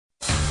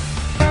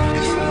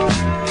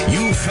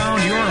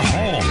found your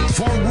home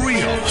for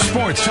real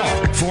sports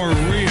talk for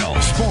real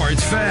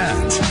sports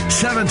fans.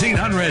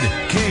 1700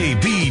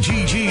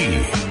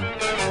 KBGG.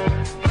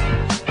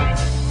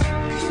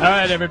 All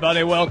right,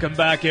 everybody, welcome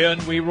back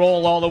in. We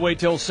roll all the way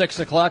till 6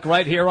 o'clock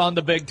right here on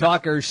the Big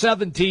Talker,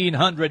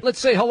 1700. Let's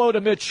say hello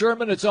to Mitch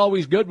Sherman. It's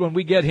always good when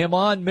we get him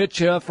on. Mitch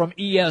from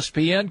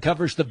ESPN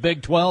covers the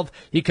Big 12.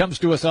 He comes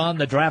to us on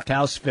the Draft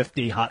House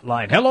 50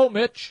 hotline. Hello,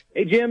 Mitch.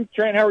 Hey, Jim,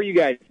 Trent, how are you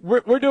guys?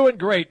 We're doing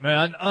great,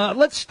 man.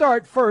 Let's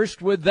start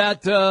first with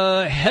that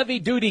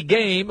heavy-duty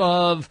game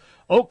of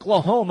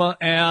Oklahoma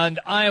and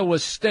Iowa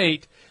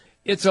State.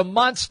 It's a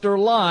monster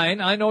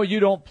line. I know you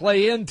don't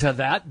play into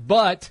that,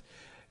 but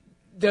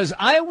does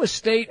Iowa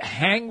State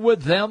hang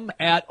with them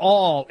at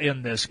all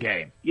in this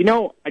game? You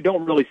know, I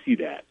don't really see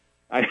that.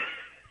 I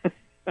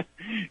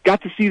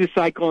got to see the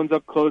Cyclones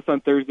up close on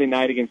Thursday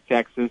night against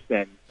Texas,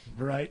 and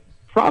right,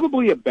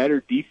 probably a better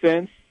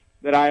defense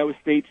that Iowa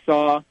State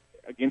saw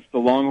against the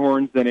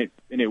Longhorns than it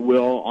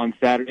will on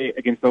Saturday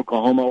against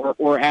Oklahoma,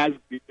 or as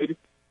good.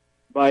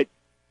 But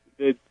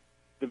the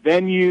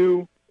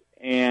venue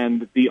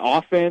and the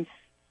offense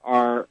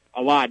are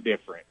a lot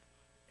different,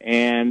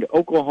 and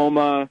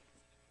Oklahoma,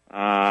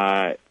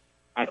 I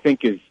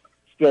think, is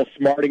still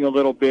smarting a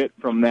little bit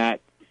from that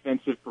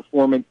defensive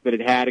performance that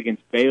it had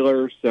against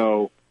Baylor.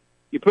 So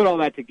you put all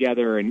that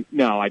together, and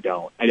no, I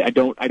don't. I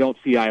don't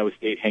see Iowa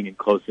State hanging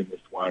close in this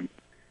one.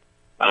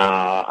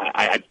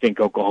 I think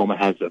Oklahoma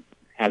has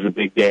a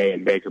big day,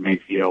 and Baker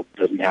Mayfield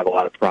doesn't have a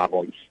lot of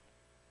problems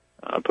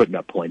putting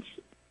up points.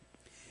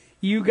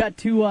 You got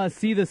to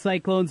see the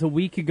Cyclones a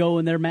week ago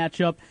in their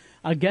matchup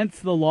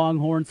against the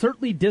Longhorns.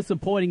 Certainly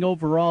disappointing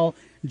overall.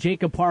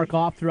 Jacob Park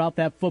off throughout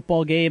that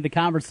football game. The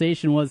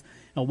conversation was,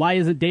 why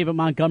isn't David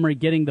Montgomery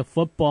getting the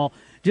football?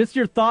 Just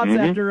your thoughts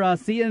after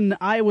seeing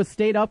Iowa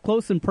State up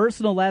close and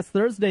personal last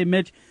Thursday,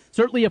 Mitch.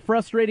 Certainly a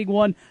frustrating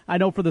one, I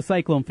know, for the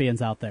Cyclone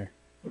fans out there.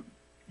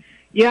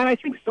 Yeah, and I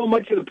think so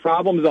much of the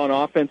problems on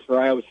offense for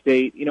Iowa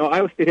State,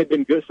 Iowa State had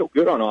been so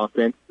good on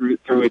offense through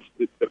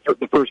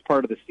the first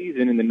part of the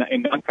season in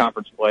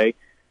non-conference play,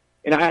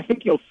 and I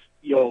think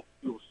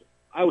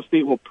Iowa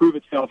State will prove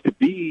itself to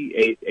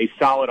be a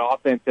solid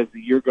offense as the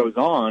year goes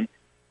on.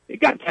 It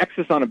got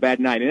Texas on a bad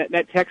night, and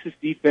that Texas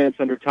defense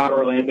under Todd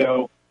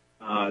Orlando,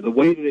 the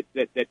way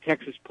that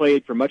Texas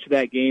played for much of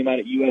that game out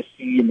at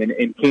USC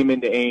and came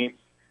into Ames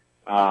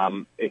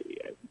on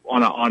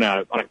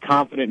a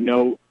confident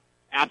note.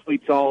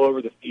 Athletes all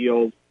over the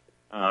field,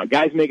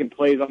 guys making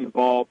plays on the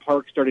ball.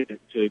 Park started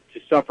to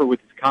suffer with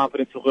his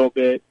confidence a little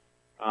bit.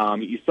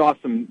 You saw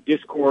some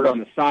discord on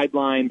the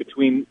sideline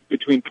between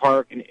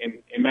Park and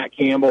Matt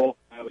Campbell,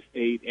 Iowa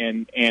State,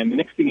 and the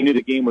next thing you knew,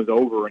 the game was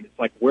over. And it's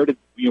like, where did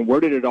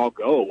it all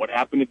go? What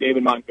happened to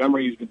David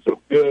Montgomery, who's been so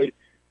good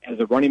as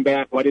a running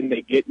back? Why didn't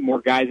they get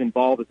more guys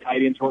involved? The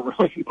tight ends weren't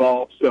really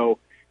involved. So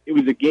it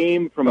was a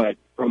game from a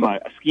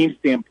scheme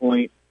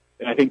standpoint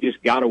that I think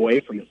just got away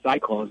from the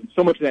Cyclones, and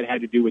so much of that had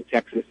to do with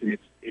Texas and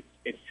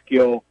its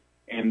skill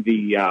and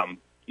the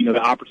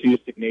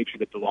opportunistic nature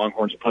that the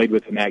Longhorns played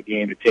with in that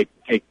game to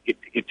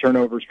get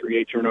turnovers,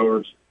 create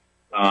turnovers.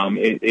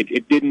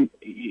 It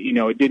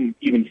didn't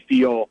even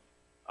feel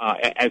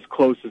as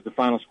close as the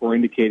final score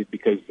indicated,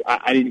 because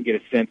I didn't get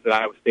a sense that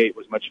Iowa State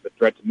was much of a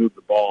threat to move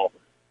the ball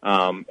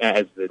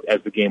as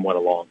the game went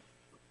along.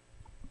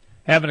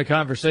 Having a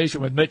conversation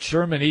with Mitch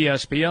Sherman,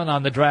 ESPN,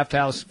 on the Draft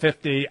House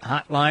 50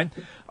 hotline.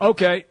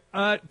 Okay,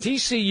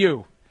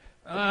 TCU.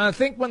 I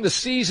think when the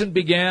season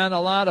began, a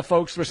lot of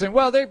folks were saying,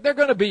 well, they're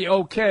going to be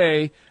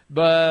okay,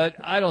 but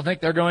I don't think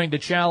they're going to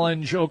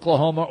challenge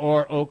Oklahoma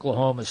or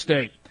Oklahoma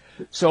State.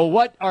 So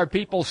what are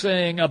people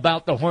saying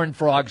about the Horned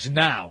Frogs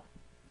now?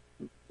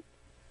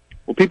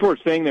 Well, people are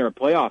saying they're a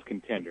playoff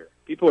contender.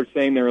 People are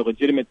saying they're a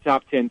legitimate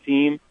top 10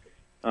 team.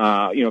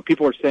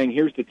 People are saying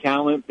here's the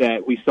talent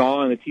that we saw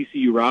on the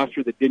TCU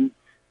roster that didn't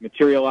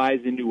materialize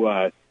into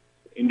a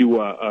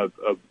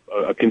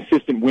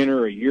consistent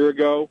winner a year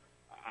ago.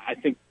 I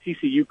think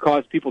TCU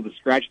caused people to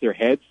scratch their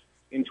heads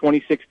in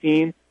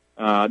 2016.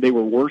 They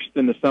were worse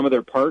than the sum of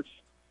their parts,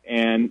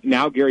 and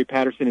now Gary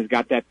Patterson has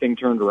got that thing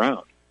turned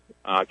around.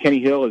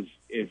 Kenny Hill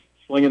is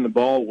slinging the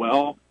ball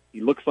well.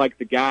 He looks like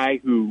the guy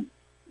who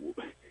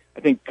I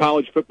think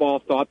college football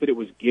thought that it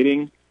was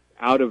getting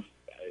out of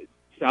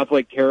South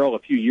Lake Carroll a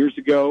few years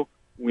ago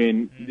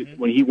when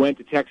he went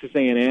to Texas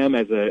A&M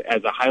as a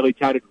highly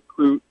touted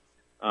recruit.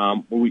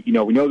 We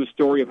know the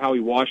story of how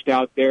he washed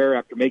out there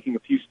after making a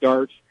few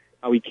starts,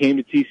 how he came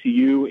to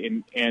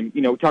TCU, and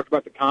we talked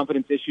about the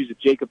confidence issues at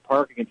Jacob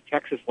Park against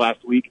Texas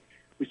last week.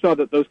 We saw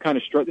that those kind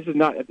of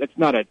that's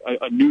not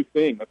a new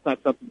thing. That's not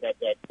something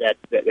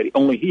that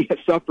only he has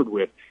suffered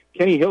with.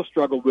 Kenny Hill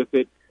struggled with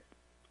it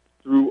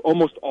through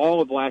almost all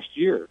of last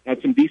year.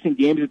 Had some decent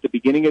games at the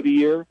beginning of the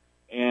year.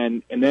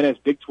 And then as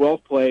Big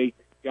 12 play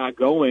got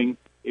going,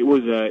 it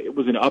was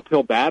an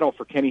uphill battle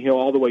for Kenny Hill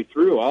all the way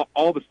through. All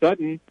of a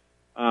sudden,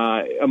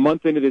 a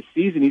month into this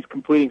season, he's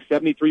completing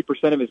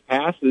 73% of his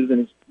passes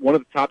and is one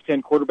of the top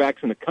 10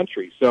 quarterbacks in the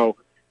country. So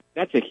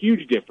that's a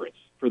huge difference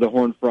for the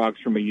Horned Frogs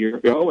from a year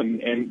ago.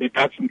 And they've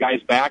got some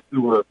guys back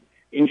who were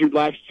injured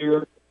last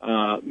year.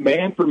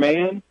 Man for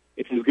man,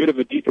 it's as good of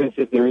a defense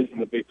as there is in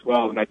the Big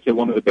 12, and I'd say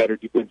one of the better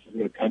defenses in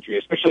the country,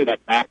 especially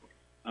that back,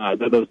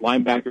 those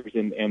linebackers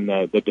and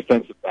the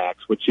defensive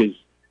backs, which is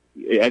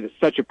at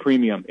such a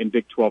premium in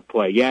Big 12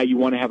 play. Yeah, you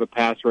want to have a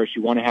pass rush,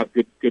 you want to have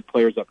good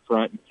players up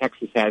front, and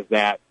Texas has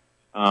that.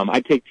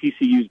 I'd take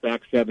TCU's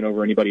back seven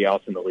over anybody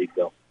else in the league,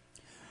 though.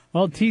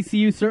 Well,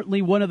 TCU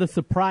certainly one of the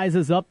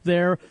surprises up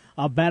there,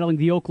 battling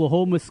the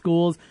Oklahoma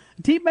schools.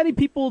 A team many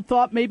people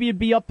thought maybe it'd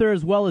be up there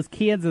as well as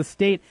Kansas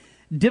State.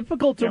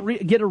 Difficult to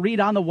get a read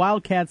on the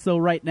Wildcats, though,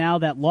 right now.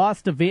 That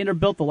loss to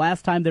Vanderbilt the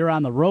last time they were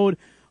on the road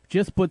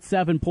just put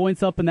 7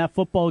 points up in that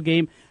football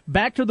game.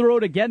 Back to the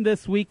road again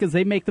this week as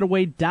they make their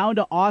way down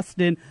to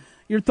Austin.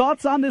 Your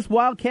thoughts on this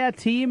Wildcat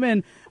team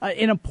and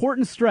an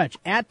important stretch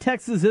at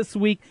Texas this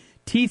week,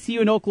 TCU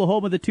and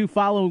Oklahoma the 2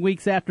 following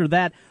weeks after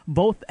that,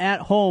 both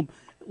at home.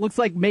 Looks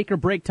like make or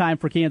break time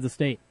for Kansas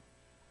State.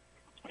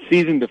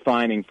 Season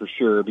defining for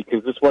sure,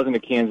 because this wasn't a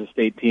Kansas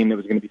State team that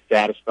was going to be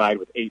satisfied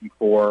with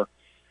 8-4.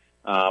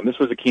 This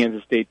was a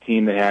Kansas State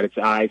team that had its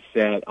eyes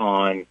set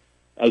on,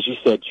 as you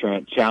said,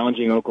 Trent,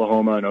 challenging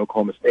Oklahoma and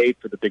Oklahoma State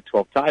for the Big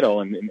 12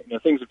 title, and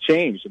things have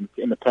changed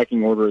in the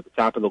pecking order at the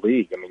top of the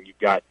league. I mean, you've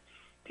got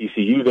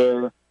TCU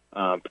there,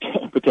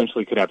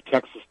 potentially could have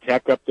Texas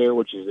Tech up there,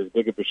 which is as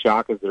big of a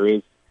shock as there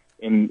is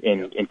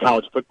in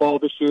college football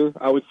this year,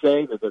 I would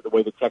say, the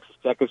way that Texas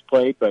Tech has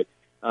played. But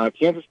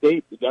Kansas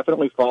State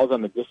definitely falls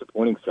on the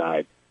disappointing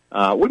side.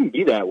 Wouldn't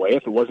be that way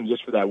if it wasn't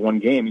just for that one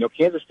game.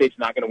 Kansas State's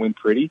not going to win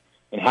pretty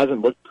and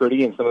hasn't looked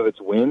pretty in some of its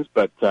wins,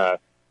 but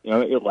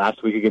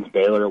last week against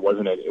Baylor, it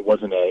wasn't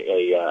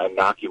a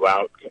knock you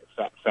out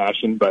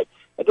fashion, but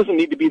that doesn't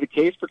need to be the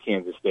case for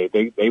Kansas State.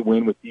 They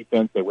win with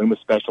defense, they win with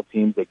special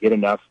teams, they get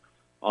enough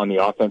on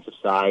the offensive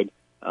side.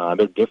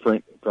 They're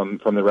different from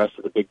the rest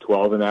of the Big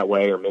 12 in that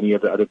way, or many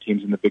of the other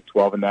teams in the Big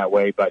 12 in that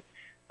way. But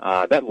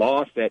that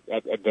loss at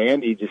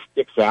Vandy just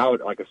sticks out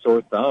like a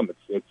sore thumb.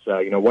 It's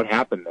what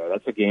happened there.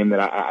 That's a game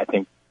that I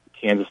think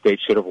Kansas State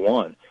should have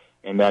won,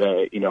 and that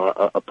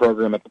a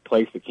program at the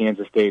place that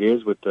Kansas State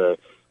is with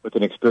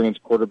an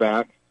experienced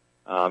quarterback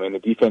and the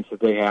defense that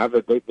they have,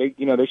 that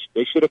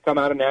they should have come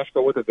out of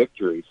Nashville with a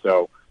victory.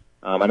 So.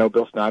 I know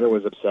Bill Snyder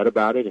was upset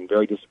about it and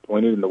very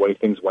disappointed in the way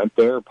things went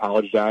there.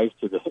 Apologized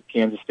to the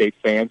Kansas State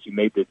fans who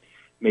made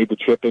the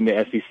trip into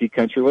SEC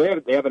country. Well,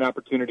 they have an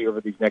opportunity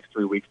over these next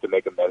 3 weeks to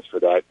make amends for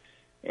that,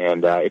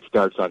 and it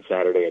starts on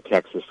Saturday at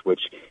Texas,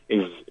 which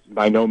is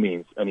by no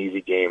means an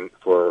easy game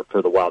for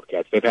the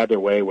Wildcats. They've had their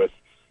way with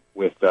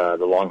the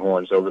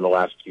Longhorns over the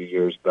last few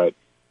years, but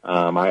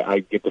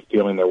I get the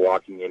feeling they're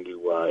walking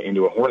into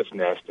a hornet's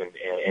nest,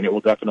 and it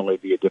will definitely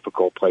be a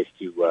difficult place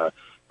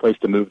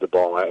to move the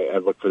ball. I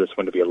look for this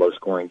one to be a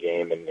low-scoring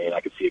game, and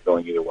I could see it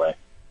going either way.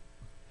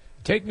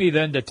 Take me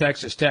then to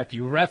Texas Tech.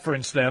 You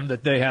referenced them,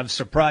 that they have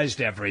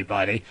surprised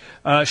everybody.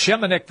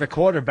 Shemenek, the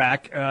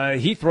quarterback,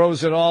 he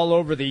throws it all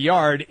over the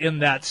yard in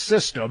that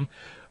system.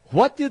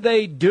 What do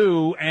they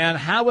do, and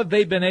how have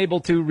they been able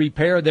to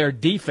repair their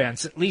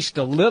defense at least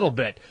a little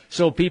bit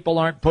so people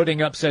aren't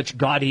putting up such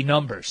gaudy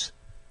numbers?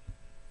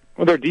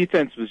 Well, their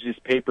defense was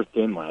just paper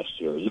thin last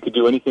year. You could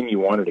do anything you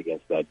wanted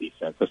against that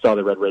defense. I saw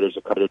the Red Raiders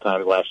a couple of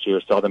times last year,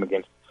 saw them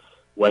against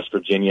West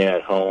Virginia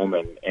at home,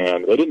 and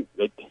they didn't.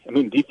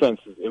 Defense.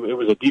 It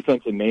was a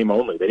defense in name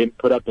only. They didn't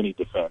put up any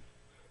defense.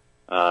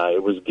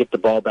 It was get the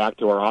ball back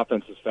to our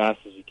offense as fast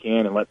as you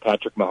can and let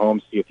Patrick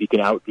Mahomes see if he can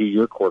outdo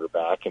your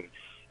quarterback. And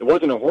it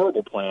wasn't a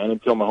horrible plan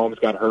until Mahomes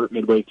got hurt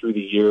midway through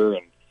the year,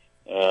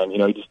 and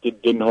he just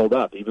didn't hold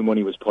up. Even when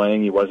he was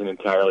playing, he wasn't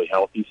entirely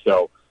healthy.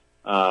 So.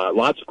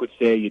 Logic would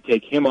say you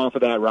take him off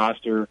of that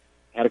roster,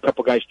 had a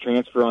couple guys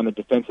transfer on the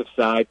defensive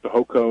side.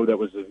 Fehoko, that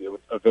was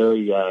a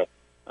very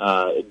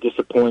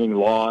disappointing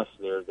loss.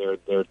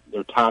 Their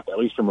top, at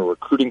least from a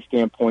recruiting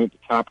standpoint, the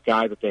top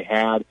guy that they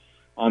had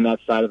on that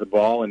side of the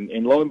ball. And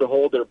lo and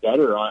behold, they're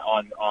better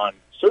on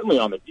certainly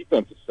on the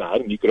defensive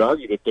side, and you could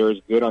argue that they're as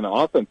good on the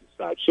offensive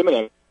side.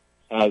 Shemenek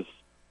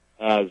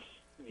has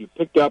you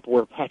picked up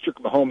where Patrick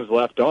Mahomes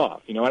left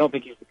off. I don't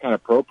think he's the kind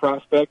of pro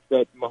prospect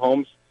that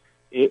Mahomes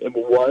it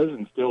was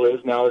and still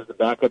is now as the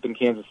backup in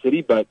Kansas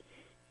City, but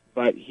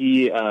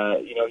he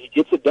he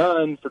gets it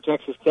done for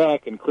Texas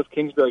Tech, and Cliff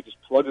Kingsbury just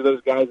plugs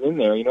those guys in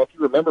there. If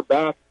you remember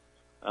back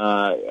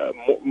a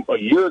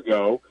year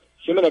ago,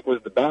 Shemenek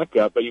was the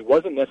backup, but he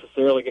wasn't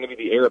necessarily going to be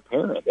the heir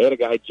apparent. They had a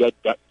guy,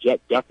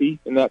 Jet Duffy,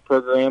 in that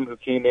program who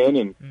came in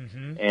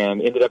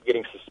and ended up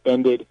getting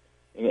suspended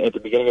at the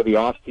beginning of the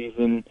off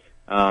season.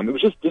 It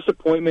was just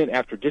disappointment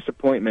after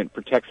disappointment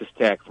for Texas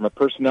Tech from a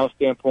personnel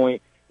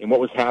standpoint and what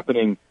was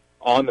happening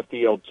on the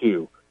field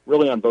too,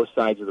 really on both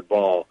sides of the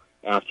ball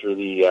after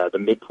the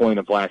midpoint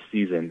of last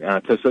season.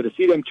 So to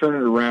see them turn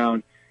it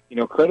around,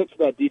 credit to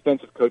that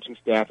defensive coaching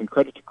staff and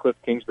credit to Cliff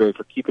Kingsbury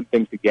for keeping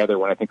things together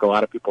when I think a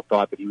lot of people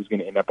thought that he was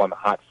going to end up on the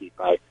hot seat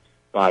by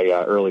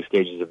early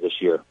stages of this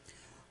year.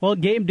 Well,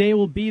 game day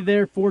will be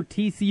there for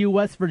TCU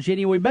West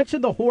Virginia. We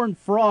mentioned the Horned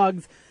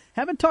Frogs.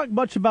 Haven't talked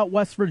much about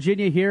West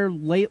Virginia here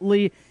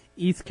lately.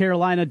 East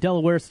Carolina,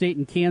 Delaware State,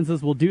 and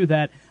Kansas will do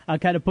that. I'll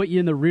kind of put you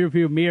in the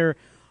rearview mirror.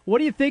 What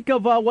do you think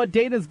of what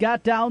Dana's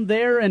got down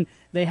there? And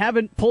they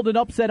haven't pulled an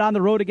upset on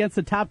the road against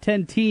a top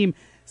 10 team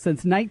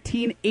since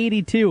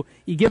 1982.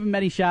 You give them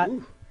any shot?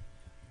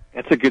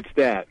 That's a good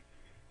stat.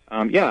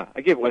 Yeah,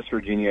 I give West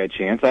Virginia a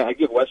chance. I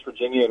give West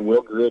Virginia and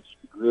Will Greer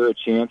a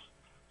chance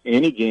in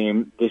any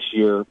game this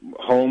year,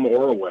 home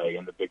or away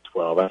in the Big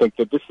 12. I think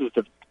that this is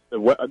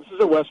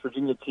a West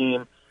Virginia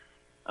team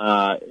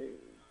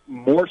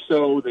more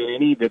so than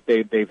any that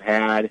they've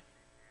had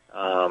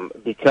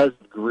because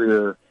of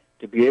Greer,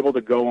 to be able to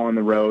go on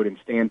the road and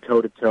stand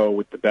toe-to-toe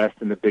with the best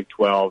in the Big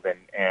 12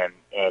 and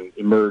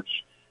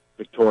emerge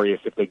victorious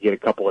if they get a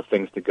couple of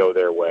things to go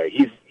their way.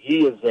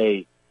 He is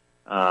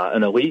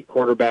an elite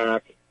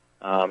quarterback.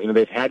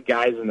 They've had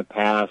guys in the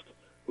past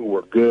who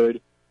were good,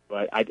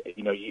 but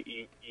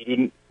you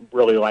didn't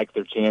really like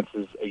their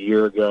chances a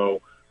year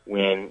ago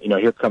when,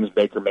 here comes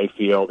Baker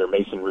Mayfield or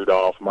Mason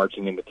Rudolph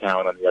marching into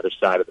town on the other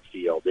side of the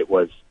field. It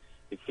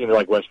seemed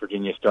like West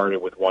Virginia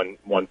started with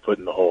one foot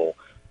in the hole.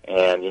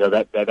 And,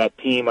 that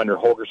team under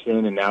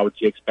Holgorsen and now with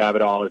Jake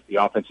Spavital as the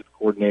offensive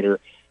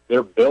coordinator,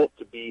 they're built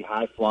to be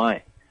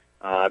high-flying.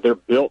 They're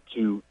built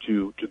to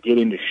get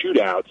into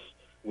shootouts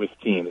with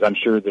teams. I'm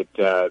sure that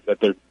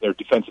their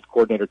defensive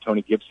coordinator,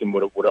 Tony Gibson,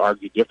 would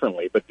argue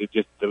differently, but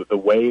just the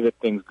way that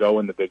things go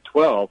in the Big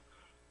 12,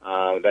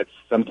 that's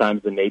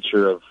sometimes the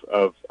nature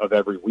of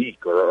every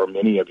week or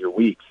many of your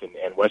weeks.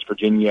 And West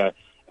Virginia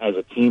as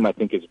a team, I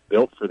think, is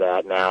built for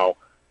that now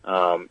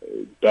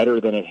better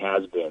than it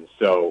has been.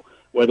 So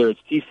whether it's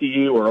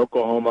TCU or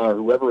Oklahoma or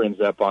whoever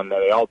ends up on that,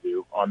 they all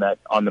do on the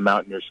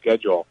Mountaineer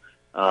schedule.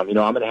 I'm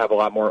going to have a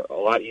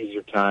lot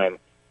easier time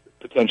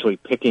potentially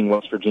picking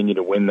West Virginia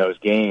to win those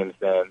games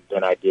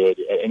than I did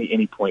at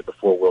any point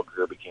before Will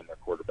Greer became their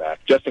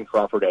quarterback. Justin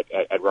Crawford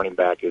at running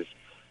back is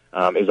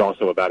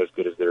also about as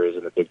good as there is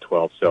in the Big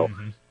 12. So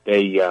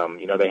they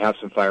have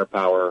some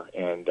firepower,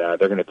 and they're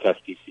going to test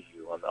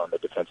TCU on the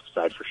defensive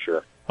side for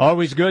sure.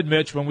 Always good,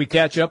 Mitch, when we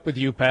catch up with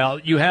you, pal.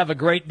 You have a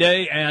great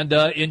day, and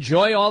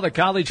enjoy all the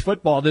college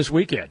football this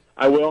weekend.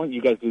 I will.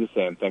 You guys do the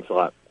same. Thanks a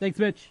lot. Thanks,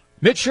 Mitch.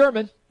 Mitch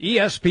Sherman,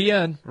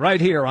 ESPN,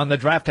 right here on the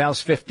Draft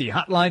House 50,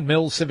 Hotline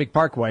Mills Civic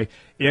Parkway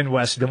in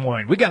West Des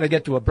Moines. We got to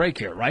get to a break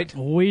here, right?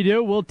 We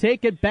do. We'll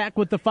take it back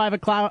with the 5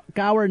 o'clock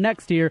hour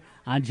next here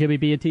on Jimmy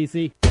B and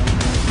TC.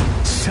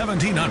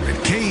 1700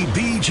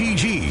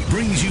 KBGG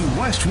brings you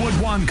Westwood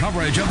One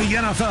coverage of the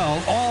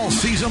NFL all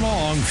season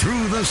long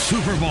through the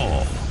Super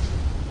Bowl.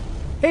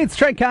 Hey, it's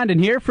Trent Condon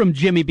here from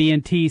Jimmy B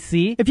and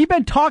TC. If you've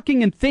been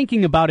talking and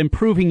thinking about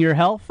improving your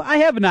health, I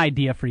have an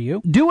idea for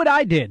you. Do what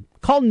I did.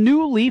 Call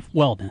New Leaf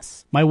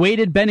Wellness. My weight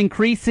had been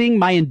increasing,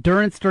 my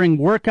endurance during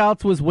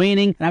workouts was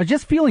waning, and I was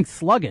just feeling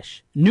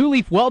sluggish. New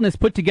Leaf Wellness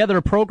put together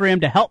a program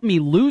to help me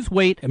lose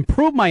weight,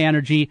 improve my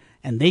energy,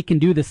 and they can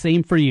do the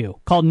same for you.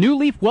 Call New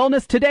Leaf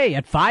Wellness today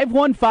at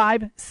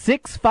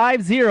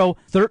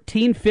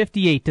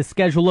 515-650-1358 to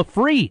schedule a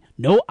free,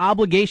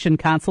 no-obligation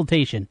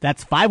consultation.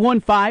 That's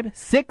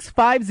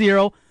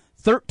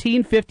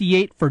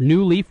 515-650-1358 for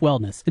New Leaf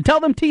Wellness. And tell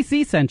them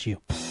TC sent you.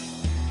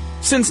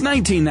 Since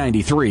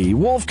 1993,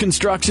 Wolf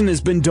Construction has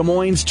been Des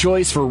Moines'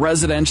 choice for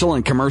residential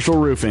and commercial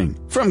roofing.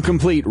 From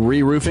complete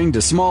re-roofing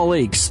to small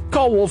leaks,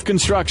 call Wolf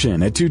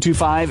Construction at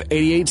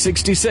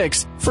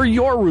 225-8866 for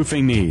your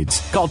roofing needs.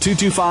 Call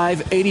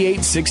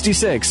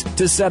 225-8866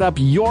 to set up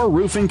your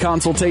roofing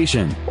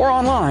consultation or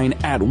online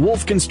at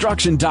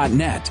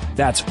wolfconstruction.net.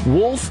 That's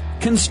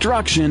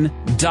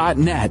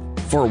wolfconstruction.net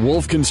for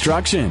Wolf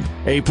Construction.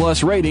 A+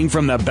 rating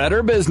from the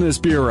Better Business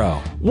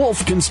Bureau.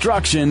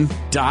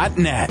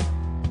 wolfconstruction.net.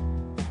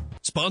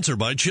 Sponsored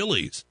by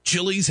Chili's.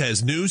 Chili's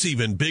has news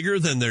even bigger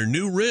than their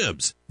new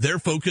ribs. They're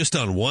focused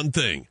on one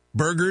thing: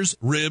 burgers,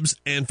 ribs,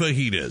 and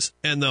fajitas.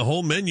 And the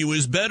whole menu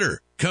is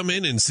better. Come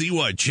in and see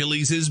why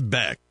Chili's is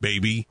back,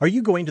 baby. Are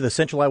you going to the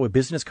Central Iowa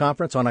Business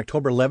Conference on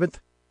October 11th?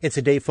 It's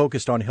a day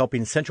focused on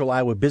helping Central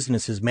Iowa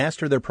businesses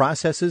master their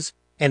processes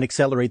and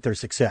accelerate their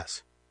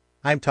success.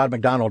 I'm Todd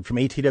McDonald from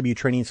ATW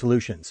Training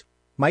Solutions.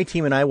 My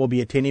team and I will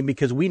be attending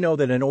because we know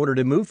that in order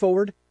to move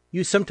forward,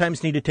 you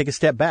sometimes need to take a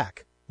step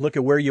back. Look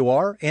at where you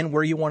are and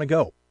where you want to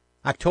go.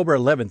 October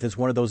 11th is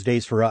one of those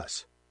days for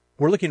us.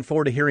 We're looking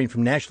forward to hearing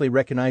from nationally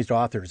recognized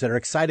authors that are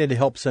excited to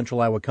help Central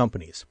Iowa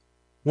companies.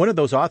 One of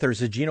those authors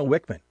is Gino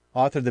Wickman,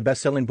 author of the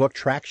best-selling book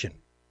Traction.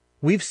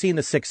 We've seen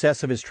the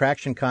success of his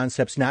traction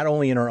concepts not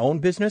only in our own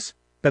business,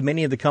 but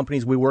many of the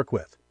companies we work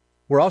with.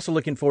 We're also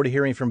looking forward to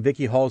hearing from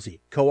Vicki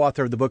Halsey,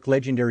 co-author of the book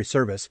Legendary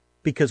Service,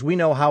 because we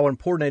know how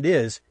important it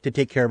is to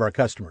take care of our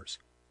customers.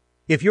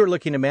 If you're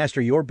looking to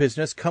master your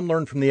business, come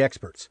learn from the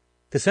experts.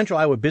 The Central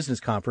Iowa Business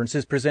Conference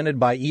is presented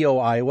by EO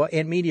Iowa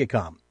and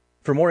Mediacom.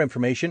 For more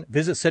information,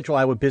 visit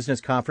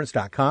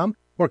centraliowabusinessconference.com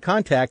or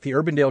contact the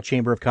Urbandale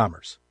Chamber of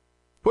Commerce.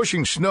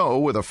 Pushing snow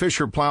with a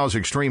Fisher Plow's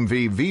Extreme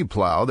V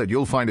V-Plow that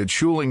you'll find at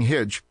Schuling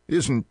Hitch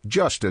isn't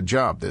just a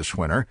job this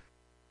winter.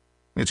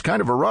 It's kind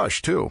of a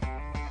rush, too.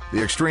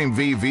 The Extreme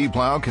V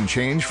V-Plow can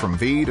change from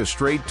V to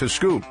straight to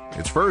scoop.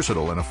 It's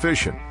versatile and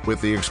efficient.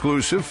 With the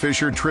exclusive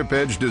Fisher Trip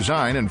Edge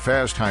design and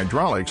fast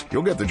hydraulics,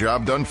 you'll get the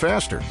job done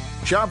faster.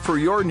 Shop for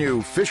your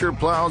new Fisher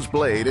Plow's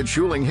blade at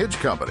Schuling Hitch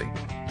Company.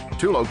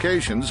 2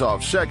 locations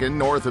off 2nd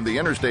north of the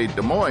Interstate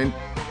Des Moines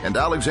and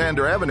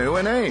Alexander Avenue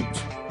in Ames,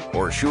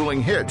 or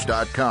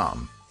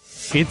SchulingHitch.com.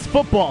 It's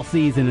football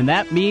season, and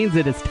that means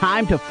it is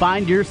time to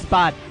find your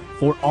spot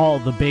for all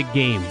the big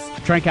games.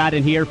 Trent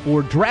Condon here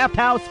for Draft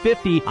House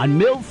 50 on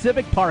Mills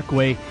Civic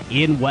Parkway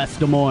in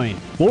West Des Moines.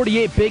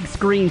 48 big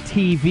screen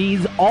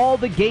TVs, all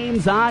the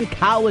games on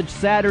college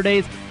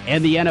Saturdays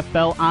and the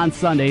NFL on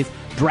Sundays.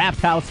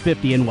 Draft House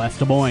 50 in West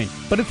Des Moines.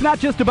 But it's not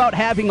just about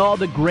having all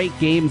the great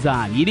games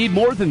on. You need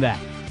more than that.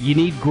 You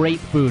need great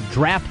food.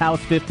 Draft House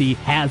 50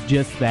 has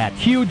just that.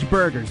 Huge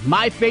burgers.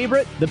 My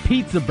favorite, the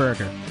pizza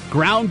burger.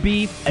 Ground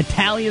beef,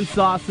 Italian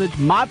sausage,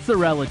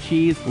 mozzarella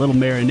cheese, little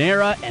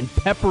marinara, and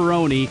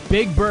pepperoni.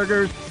 Big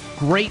burgers,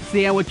 great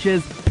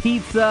sandwiches,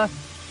 pizza.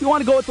 You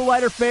want to go with the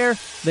lighter fare?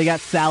 They got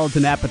salads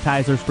and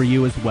appetizers for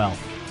you as well.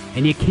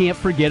 And you can't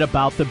forget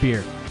about the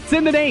beer. It's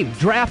in the name,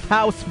 Draft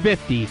House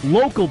 50.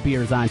 Local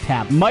beers on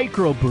tap,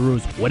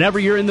 microbrews, whatever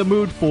you're in the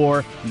mood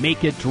for,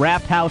 make it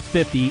Draft House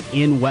 50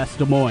 in West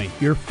Des Moines.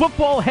 Your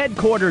football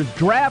headquarters,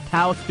 Draft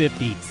House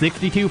 50,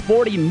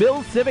 6240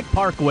 Mills Civic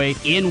Parkway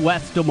in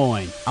West Des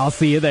Moines. I'll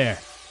see you there.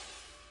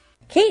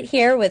 Kate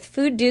here with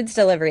Food Dudes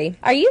Delivery.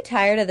 Are you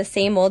tired of the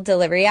same old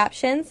delivery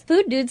options?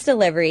 Food Dudes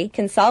Delivery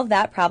can solve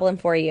that problem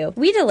for you.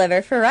 We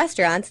deliver for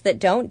restaurants that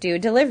don't do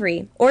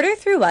delivery. Order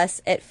through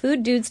us at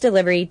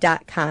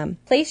fooddudesdelivery.com.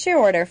 Place your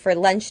order for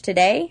lunch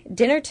today,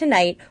 dinner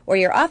tonight, or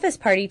your office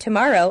party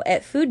tomorrow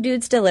at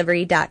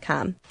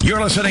fooddudesdelivery.com.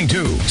 You're listening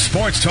to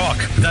Sports Talk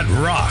that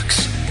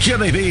rocks.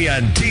 Jimmy B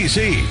and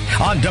TC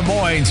on Des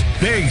Moines'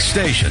 big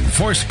station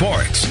for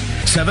sports.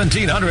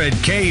 1700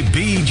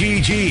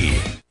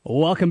 KBGG.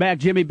 Welcome back,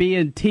 Jimmy B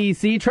and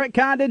TC. Trent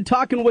Condon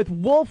talking with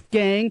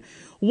Wolfgang.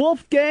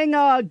 Wolfgang,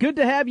 good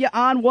to have you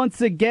on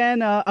once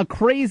again. A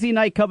crazy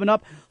night coming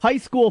up. High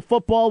school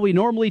football, we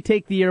normally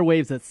take the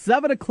airwaves at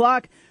 7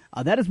 o'clock.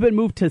 That has been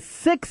moved to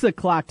 6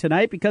 o'clock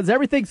tonight because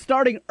everything's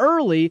starting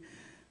early.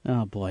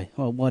 Oh, boy.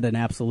 Well, what an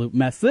absolute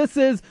mess. This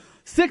is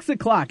 6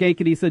 o'clock,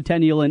 Ankeny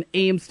Centennial and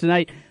Ames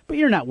tonight. But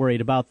you're not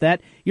worried about that.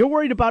 You're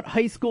worried about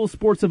high school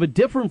sports of a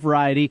different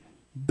variety.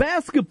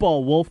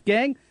 Basketball,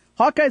 Wolfgang.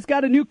 Hawkeyes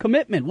got a new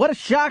commitment. What a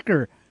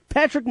shocker.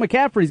 Patrick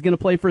McCaffrey's going to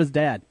play for his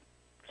dad.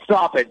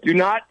 Stop it. Do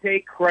not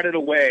take credit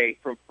away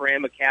from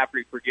Fran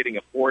McCaffrey for getting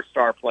a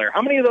 4-star player.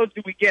 How many of those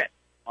do we get?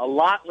 A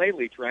lot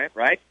lately, Trent,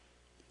 right?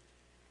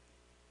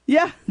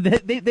 Yeah,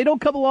 they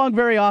don't come along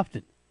very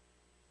often.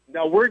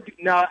 Now,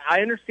 I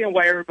understand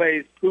why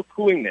everybody's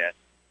poo-pooing this,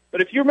 but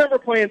if you remember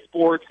playing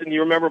sports and you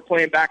remember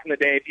playing back in the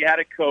day, if you had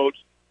a coach,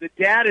 the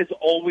dad is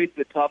always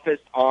the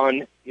toughest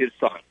on his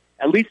son.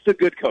 At least the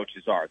good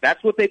coaches are.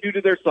 That's what they do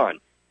to their son.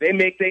 They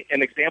make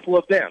an example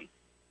of them.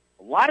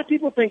 A lot of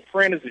people think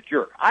Fran is a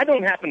jerk. I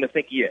don't happen to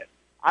think he is.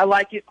 I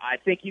like it. I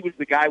think he was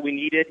the guy we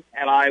needed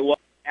at Iowa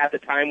at the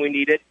time we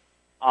needed.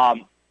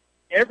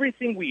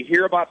 Everything we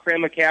hear about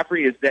Fran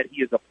McCaffrey is that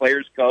he is a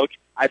player's coach.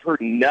 I've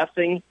heard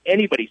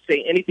anybody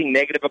say anything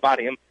negative about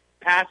him,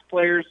 past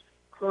players,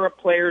 current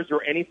players,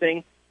 or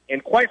anything.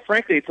 And quite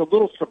frankly, it's a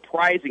little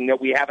surprising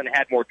that we haven't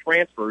had more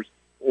transfers,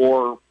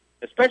 or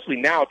especially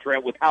now,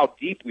 Trent, with how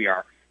deep we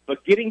are.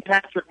 But getting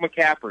Patrick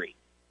McCaffrey,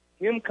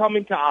 him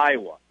coming to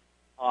Iowa,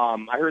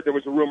 I heard there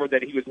was a rumor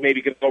that he was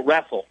maybe going to go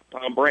wrestle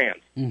Tom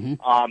Brands.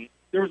 Mm-hmm.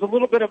 There was a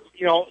little bit of,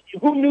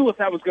 who knew if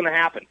that was going to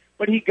happen?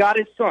 But he got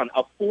his son,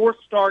 a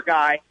 4-star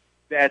guy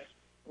that's,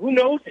 who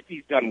knows if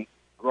he's done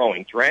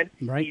growing, Trent.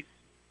 Right.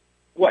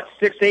 He's,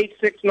 6'8",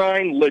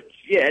 6'9",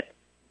 legit,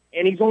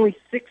 and he's only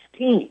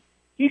 16.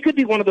 He could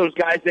be one of those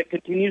guys that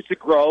continues to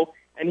grow,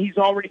 and he's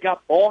already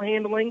got ball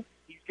handling.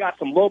 He's got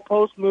some low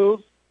post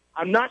moves.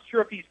 I'm not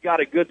sure if he's got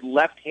a good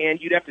left hand.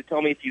 You'd have to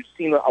tell me if you've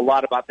seen a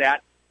lot about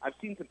that. I've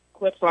seen some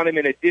clips on him,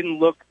 and it didn't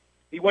look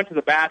 – he went to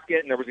the basket,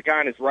 and there was a guy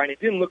on his right. It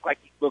didn't look like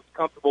he looked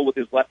comfortable with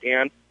his left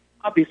hand.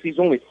 Obviously, he's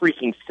only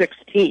freaking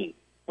 16,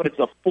 but it's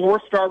a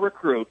 4-star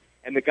recruit.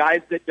 And the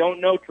guys that don't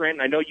know Trent,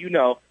 and I know you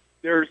know,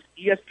 there's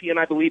ESPN,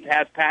 I believe,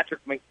 has Patrick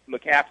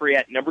McCaffrey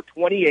at number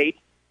 28,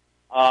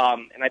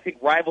 and I think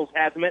Rivals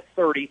has him at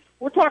 30.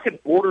 We're talking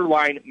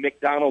borderline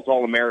McDonald's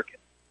All-American.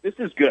 This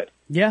is good.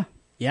 Yeah.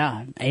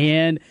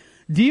 And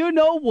do you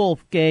know,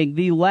 Wolfgang,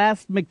 the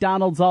last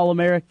McDonald's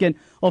All-American,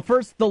 well,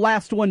 first, the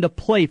last one to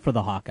play for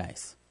the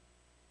Hawkeyes?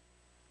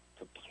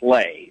 To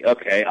play,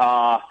 okay.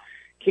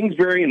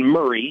 Kingsbury and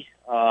Murray,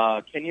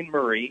 Kenyon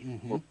Murray,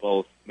 were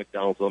both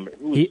McDonald's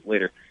All-American. Who was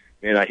later?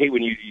 Man, I hate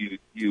when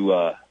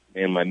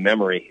man, my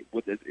memory.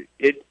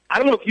 I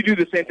don't know if you do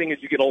the same thing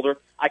as you get older.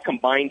 I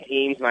combine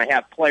teams, and I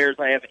have players.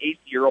 I have Ace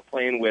Earl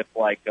playing with,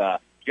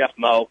 Jeff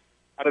Moe.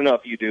 I don't know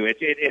if you do.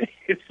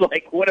 It's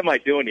like, what am I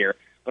doing here?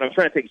 But I'm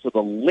trying to think. So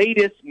the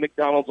latest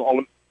McDonald's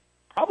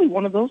probably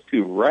one of those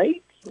two,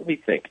 right? Let me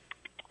think.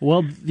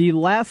 Well, the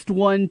last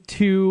one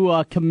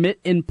to commit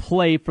and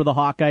play for the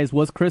Hawkeyes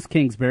was Chris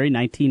Kingsbury,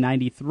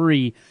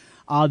 1993.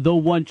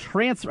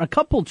 A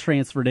couple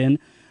transferred in,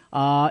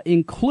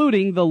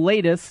 including the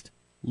latest,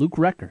 Luke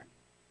Recker.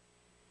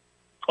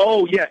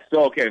 Oh, yes.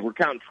 Okay, we're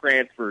counting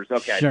transfers.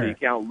 Okay, sure. So you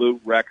count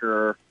Luke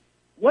Recker.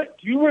 Do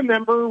you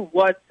remember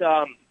what,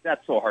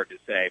 that's so hard to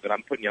say, but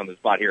I'm putting you on the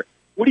spot here.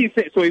 What do you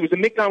think? So he was a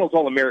McDonald's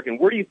All-American.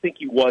 Where do you think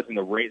he was in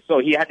the race? So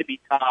he had to be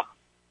top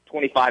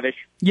 25-ish.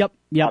 Yep.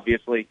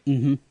 Obviously.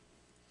 Mm-hmm.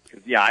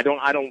 Yeah, I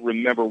don't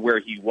remember where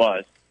he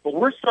was. But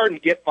we're starting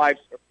to get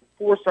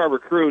 4-star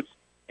recruits,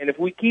 and if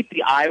we keep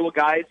the Iowa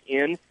guys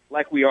in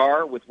like we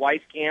are with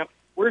Weiskamp,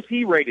 where's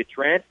he rated,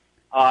 Trent?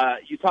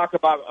 You talk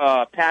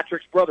about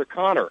Patrick's brother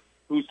Connor,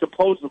 who's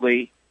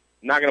supposedly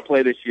not going to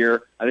play this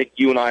year. I think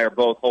you and I are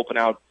both holding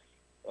out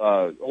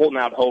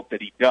hope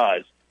that he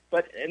does.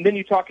 And then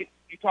you talk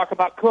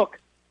about Cook,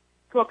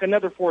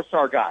 another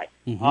 4-star guy.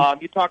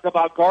 Mm-hmm. You talk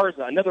about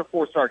Garza, another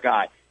 4-star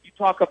guy. You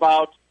talk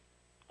about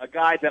a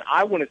guy that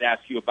I wanted to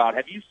ask you about.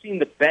 Have you seen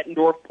the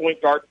Bettendorf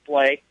point guard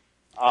play?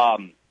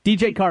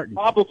 DJ Carton.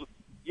 Probably,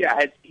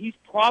 yeah. He's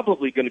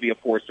probably going to be a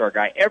 4-star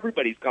guy.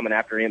 Everybody's coming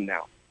after him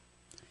now.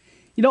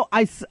 You know,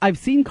 I've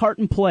seen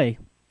Carton play,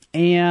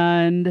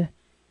 and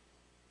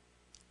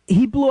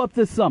he blew up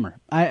this summer.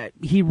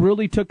 He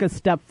really took a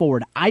step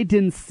forward. I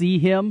didn't see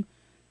him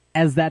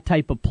as that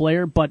type of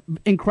player, but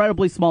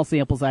incredibly small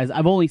sample size.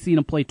 I've only seen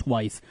him play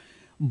twice,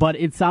 but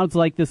it sounds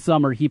like this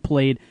summer he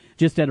played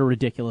just at a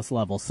ridiculous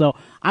level. So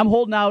I'm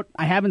holding out.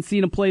 I haven't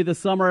seen him play this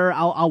summer.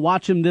 I'll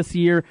watch him this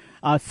year.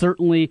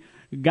 Certainly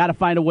got to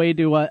find a way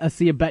to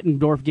see a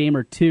Bettendorf game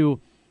or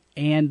two.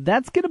 And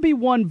that's going to be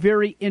one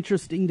very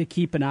interesting to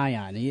keep an eye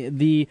on.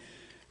 The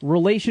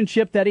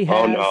relationship that he has.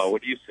 Oh, no.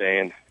 What are you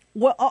saying?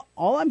 Well,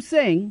 all I'm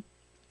saying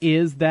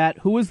is that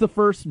who is the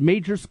first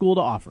major school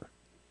to offer?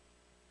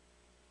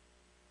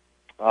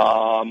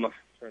 I'm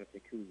trying to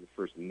think who was the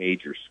first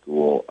major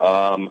school.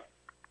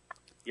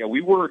 Yeah,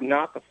 we were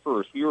not the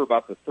first. We were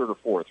about the third or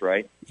fourth,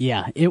 right?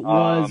 Yeah, it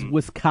was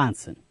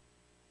Wisconsin.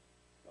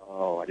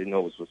 Oh, I didn't know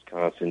it was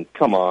Wisconsin.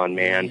 Come on,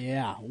 man.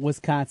 Yeah,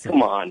 Wisconsin.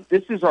 Come on.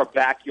 This is our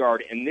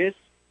backyard, and this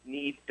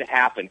needs to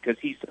happen because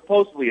he's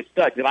supposedly a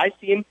stud. Did I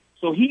see him?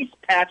 So he's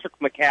Patrick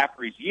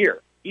McCaffrey's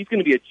year. He's going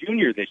to be a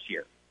junior this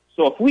year.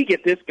 So if we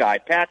get this guy,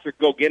 Patrick,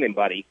 go get him,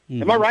 buddy.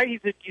 Mm-hmm. Am I right?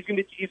 He's a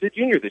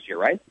junior this year,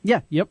 right?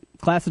 Yeah, yep.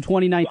 Class of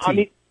 2019. I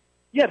mean,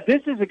 yeah,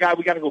 this is a guy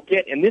we got to go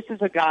get, and this is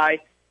a guy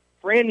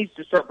Fran needs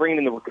to start bringing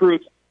in the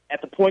recruits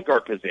at the point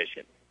guard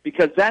position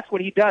because that's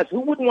what he does. Who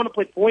wouldn't want to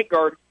play point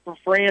guard for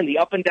Fran, the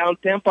up and down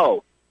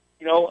tempo?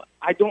 You know,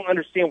 I don't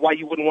understand why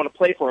you wouldn't want to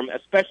play for him,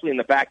 especially in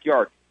the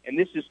backyard. And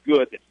this is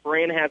good that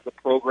Fran has the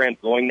program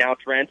going now,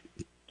 Trent,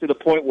 to the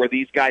point where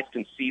these guys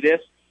can see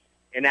this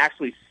and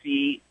actually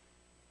see.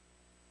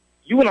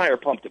 You and I are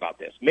pumped about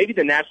this. Maybe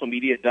the national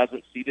media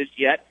doesn't see this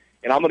yet,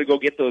 and I'm going to go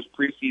get those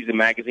preseason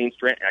magazines,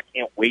 Trent, and I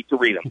can't wait to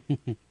read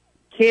them.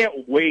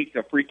 Can't wait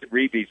to freaking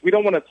read these. We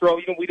don't want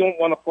to we don't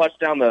want to flush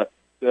down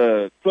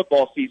the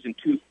football season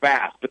too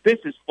fast, but this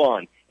is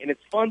fun. And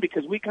it's fun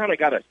because we kind of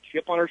got a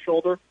chip on our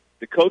shoulder.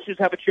 The coaches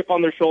have a chip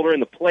on their shoulder,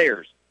 and the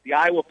players, the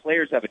Iowa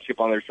players have a chip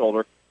on their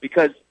shoulder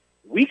because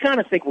we kind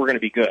of think we're going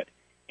to be good.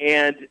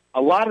 And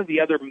a lot of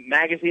the other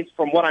magazines,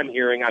 from what I'm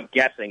hearing, I'm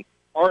guessing,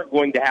 aren't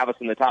going to have us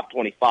in the top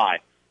 25.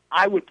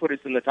 I would put us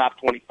in the top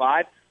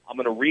 25. I'm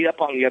going to read up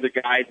on the other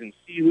guys and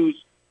see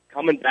who's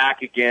coming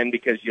back again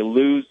because you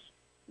lose,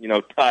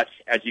 touch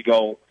as you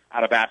go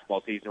out of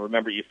basketball season.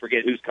 Remember, you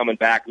forget who's coming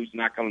back, who's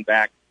not coming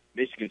back.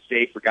 Michigan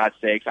State, for God's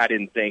sakes, I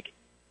didn't think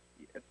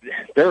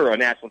they're a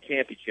national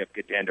championship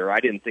contender. I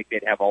didn't think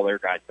they'd have all their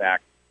guys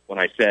back when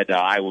I said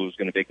Iowa was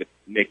going to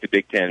make the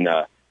Big Ten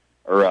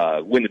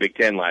or win the Big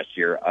Ten last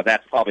year.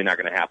 That's probably not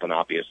going to happen,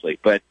 obviously.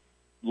 But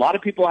a lot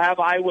of people have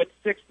Iowa at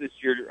 6 this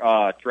year,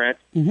 Trent,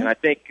 and I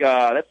think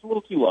that's a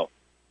little too low.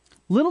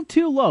 Little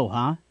too low,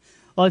 huh?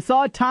 Well, I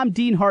saw Tom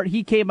Dienhart.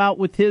 He came out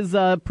with his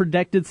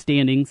projected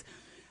standings.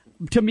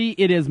 To me,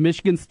 it is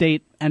Michigan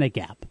State and a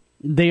gap.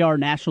 They are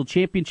national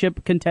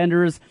championship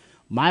contenders.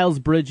 Miles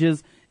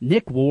Bridges,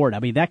 Nick Ward. I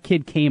mean, that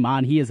kid came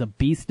on. He is a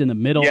beast in the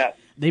middle. Yes.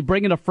 They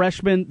bring in a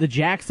freshman. The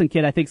Jackson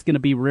kid, I think, is going to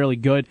be really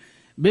good.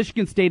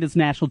 Michigan State is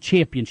national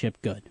championship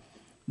good.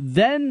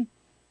 Then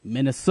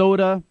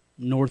Minnesota,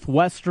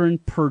 Northwestern,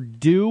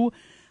 Purdue.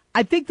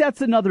 I think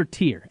that's another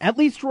tier, at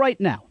least right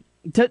now.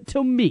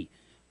 To me,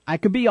 I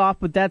could be off,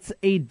 but that's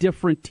a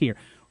different tier.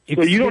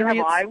 So you don't have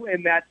Iowa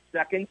in that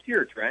second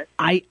tier, Trent?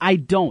 I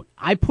don't.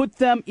 I put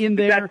them in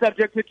there. Is that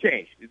subject to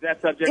change?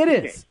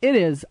 It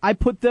is. I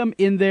put them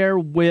in there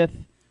with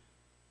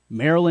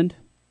Maryland,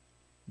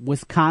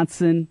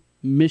 Wisconsin,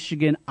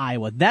 Michigan,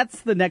 Iowa.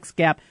 That's the next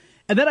gap.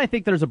 And then I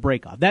think there's a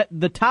breakoff.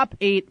 The top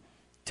 8,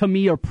 to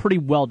me, are pretty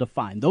well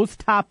defined. Those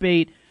top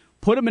 8,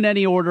 put them in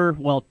any order,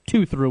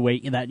 2 through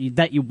 8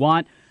 that you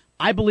want.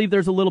 I believe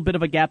there's a little bit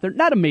of a gap there,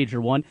 not a major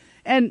one.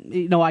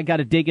 And, I got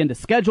to dig into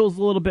schedules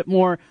a little bit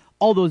more,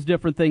 all those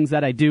different things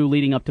that I do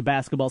leading up to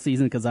basketball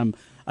season because I'm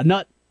a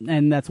nut,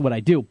 and that's what I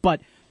do.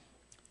 But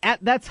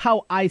that's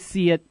how I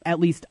see it,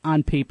 at least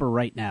on paper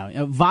right now.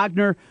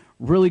 Wagner,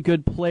 really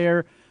good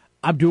player.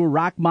 Abdur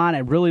Rahman, I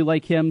really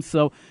like him.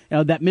 So,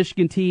 that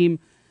Michigan team,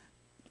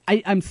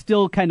 I'm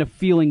still kind of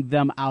feeling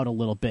them out a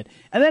little bit.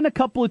 And then a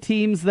couple of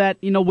teams that,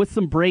 with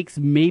some breaks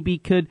maybe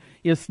could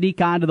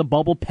sneak onto the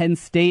bubble. Penn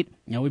State,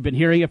 we've been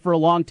hearing it for a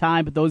long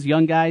time, but those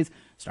young guys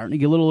starting to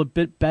get a little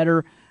bit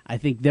better. I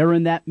think they're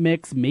in that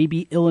mix.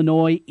 Maybe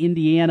Illinois,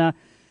 Indiana.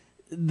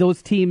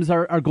 those teams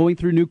are going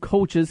through new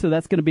coaches, so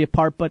that's going to be a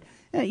part, but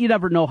you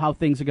never know how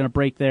things are going to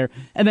break there.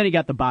 And then you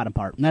got the bottom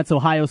part, and that's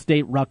Ohio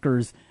State,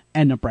 Rutgers,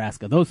 and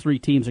Nebraska. Those three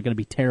teams are going to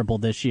be terrible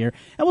this year.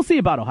 And we'll see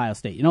about Ohio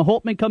State.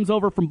 Holtman comes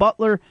over from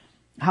Butler.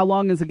 How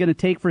long is it going to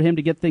take for him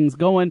to get things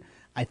going?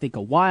 I think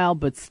a while,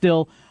 but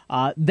still,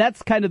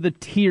 that's kind of the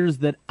tiers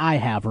that I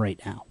have right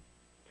now.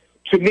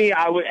 To me,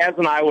 as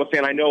an Iowa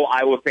fan, I know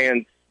Iowa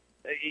fans,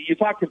 you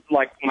talk to,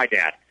 like, my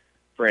dad,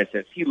 for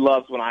instance. He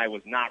loves when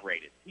Iowa's not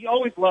rated. He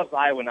always loves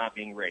Iowa not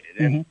being rated.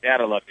 And,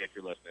 Dad, I love you if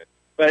you're listening.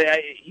 But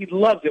he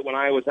loves it when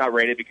Iowa's not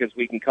rated because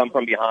we can come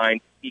from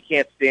behind. He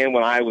can't stand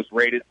when Iowa's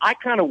rated. I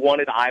kind of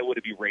wanted Iowa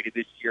to be rated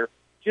this year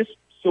just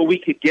so we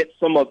could get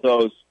some of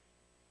those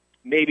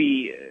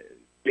maybe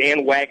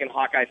bandwagon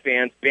Hawkeye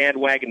fans,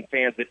 bandwagon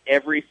fans that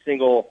every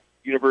single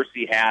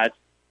university has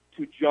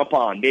to jump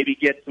on, maybe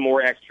get some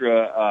more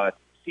extra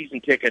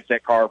season tickets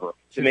at Carver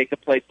to make the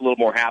place a little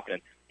more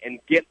happening and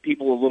get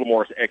people a little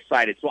more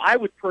excited. So I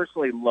would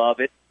personally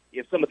love it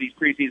if some of these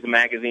preseason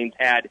magazines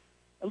had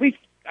at least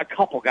a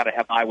couple got to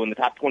have Iowa in the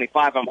top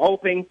 25. I'm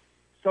hoping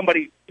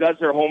somebody does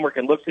their homework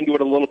and looks into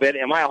it a little bit.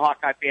 Am I a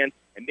Hawkeye fan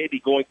and maybe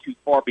going too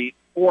far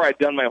before I've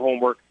done my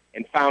homework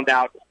and found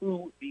out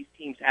who these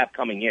teams have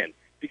coming in?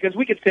 Because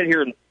we could sit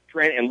here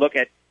and look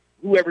at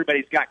who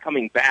everybody's got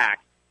coming back,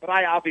 but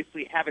I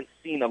obviously haven't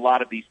seen a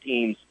lot of these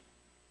teams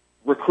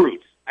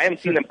recruit. I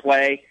haven't seen them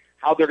play,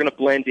 how they're going to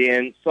blend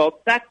in. So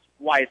that's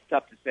why it's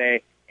tough to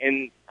say.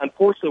 And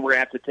unfortunately, we're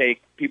going to have to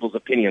take people's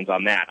opinions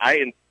on that.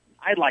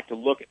 I'd like to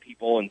look at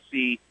people and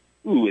see,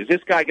 is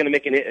this guy going to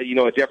make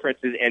a difference?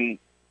 And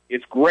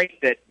it's great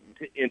that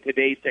in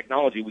today's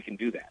technology we can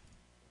do that.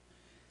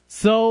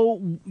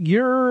 So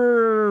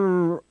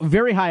you're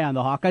very high on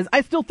the Hawkeyes.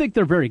 I still think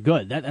they're very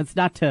good. That's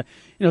not to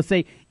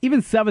say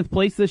even 7th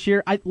place this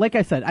year. Like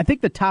I said, I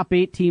think the top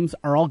 8 teams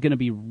are all going to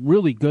be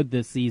really good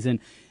this season,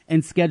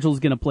 and schedule is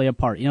going to play a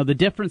part. The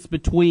difference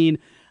between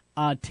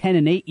a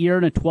 10-8 year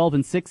and a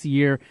 12-6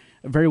 year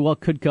very well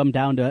could come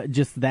down to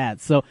just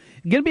that. So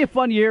going to be a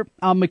fun year.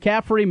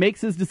 McCaffrey makes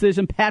his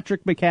decision.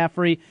 Patrick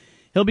McCaffrey,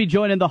 he'll be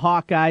joining the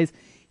Hawkeyes.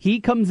 He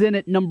comes in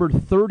at number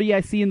 30, I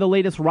see, in the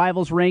latest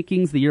Rivals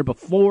rankings the year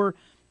before.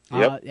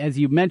 Yep. As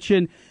you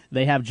mentioned,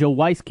 they have Joe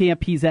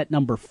Weiskamp. He's at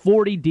number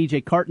 40.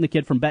 DJ Carton, the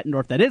kid from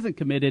Bettendorf that isn't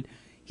committed,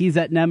 he's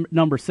at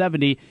number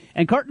 70.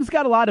 And Carton's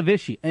got a lot of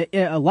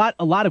a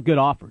lot of good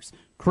offers.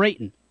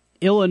 Creighton,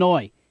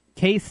 Illinois,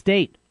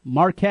 K-State,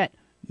 Marquette,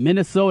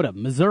 Minnesota,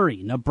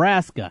 Missouri,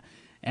 Nebraska,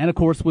 and, of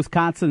course,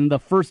 Wisconsin, the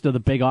first of the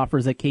big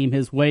offers that came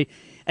his way.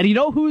 And you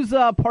know who's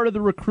part of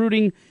the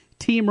recruiting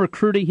team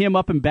recruiting him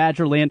up in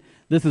Badgerland?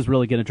 This is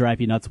really going to drive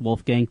you nuts,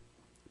 Wolfgang.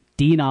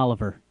 Dean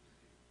Oliver.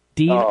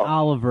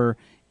 Oliver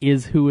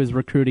is who is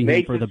recruiting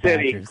him for the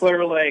City, Badgers.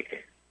 Clear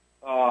Lake.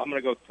 I'm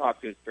going to go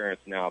talk to his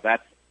parents now.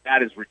 That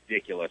is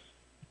ridiculous,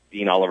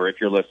 Dean Oliver, if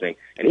you're listening.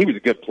 And he was a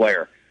good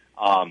player.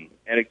 And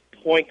a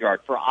point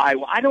guard for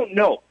Iowa. I don't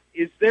know.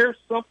 Is there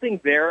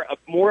something there,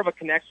 more of a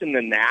connection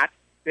than that,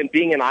 than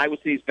being in Iowa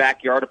City's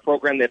backyard, a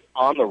program that's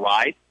on the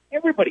rise?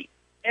 Everybody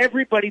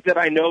that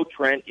I know,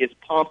 Trent, is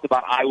pumped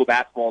about Iowa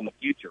basketball in the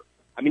future.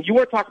 I mean, you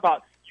want to talk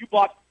about, you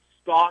bought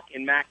stock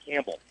in Matt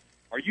Campbell.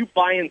 Are you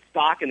buying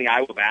stock in the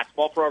Iowa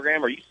basketball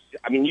program?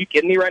 You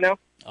kidding me right now?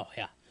 Oh,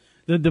 yeah.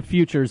 The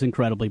future is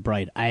incredibly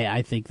bright.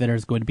 I think that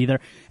is going to be there.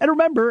 And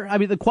remember,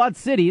 the Quad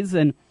Cities,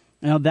 and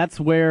that's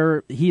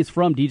where he is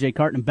from, DJ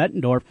Carton and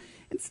Bettendorf.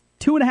 It's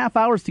 2.5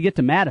 hours to get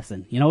to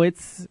Madison.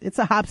 It's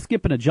a hop,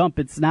 skip, and a jump.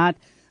 It's not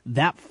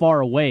that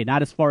far away,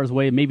 not as far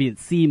away maybe it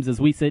seems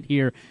as we sit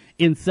here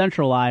in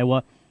central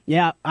Iowa.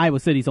 Yeah, Iowa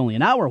City's only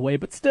an hour away,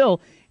 but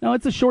still,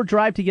 it's a short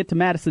drive to get to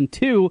Madison,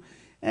 too.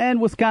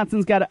 And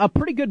Wisconsin's got a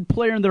pretty good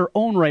player in their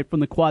own right from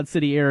the Quad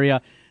City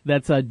area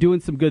that's doing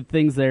some good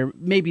things there.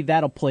 Maybe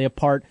that'll play a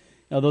part.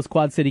 Those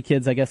Quad City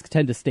kids, I guess,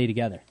 tend to stay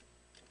together.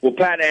 Well,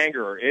 Pat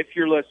Anger, if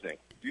you're listening,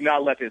 do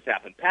not let this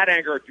happen. Pat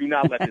Anger, do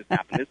not let this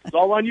happen. This is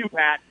all on you,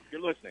 Pat.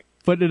 You're listening.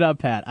 Putting it up,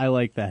 Pat. I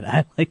like that.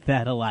 I like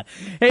that a lot.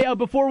 Hey,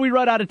 before we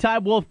run out of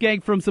time,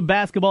 Wolfgang, from some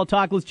basketball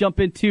talk, let's jump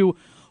into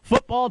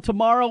football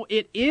tomorrow.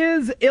 It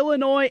is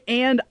Illinois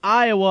and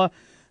Iowa.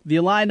 The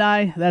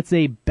Illini, that's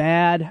a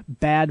bad,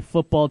 bad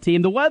football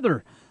team. The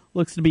weather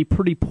looks to be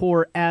pretty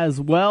poor as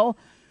well.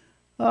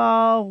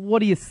 What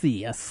do you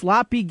see? A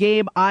sloppy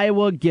game.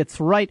 Iowa gets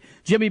right.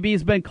 Jimmy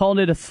B's been calling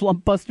it a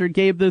slump buster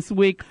game this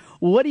week.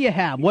 What do you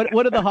have? What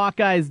do the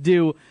Hawkeyes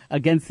do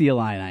against the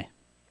Illini?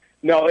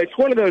 No, it's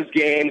one of those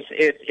games.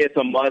 It's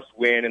a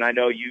must-win, and I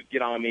know you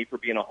get on me for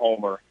being a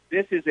homer.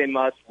 This is a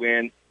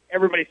must-win.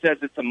 Everybody says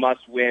it's a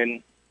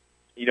must-win,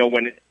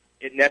 when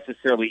it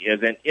necessarily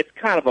isn't. It's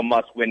kind of a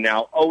must-win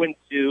now.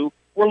 0-2.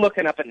 We're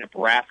looking up at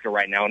Nebraska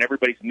right now, and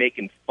everybody's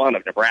making fun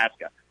of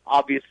Nebraska.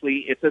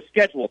 Obviously, it's a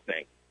schedule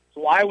thing.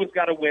 So Iowa's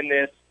got to win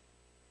this,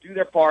 do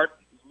their part,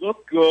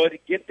 look good,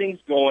 get things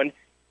going,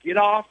 get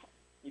off,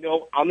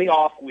 on the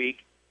off week,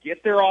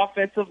 get their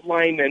offensive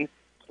linemen,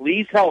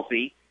 please,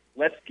 healthy.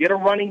 Let's get a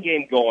running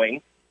game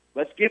going.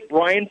 Let's get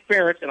Brian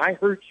Ferentz. And I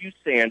heard you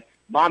saying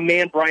my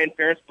man Brian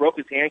Ferentz broke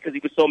his hand because he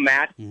was so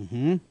mad.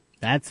 Mm-hmm.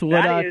 That's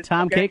what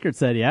Tom Kakert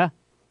said, yeah.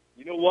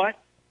 You know what?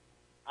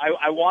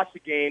 I watch the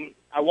game.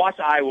 I watch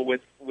Iowa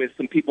with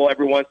some people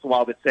every once in a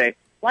while that say,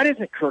 why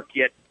doesn't Kirk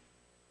get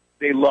 –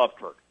 they love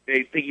Kirk.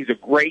 They think he's a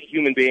great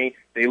human being.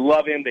 They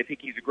love him. They think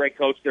he's a great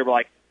coach. They're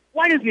like,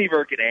 why doesn't he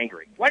ever get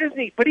angry? Why doesn't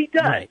he? But he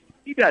does. Right.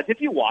 He does.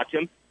 If you watch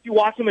him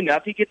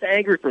enough, he gets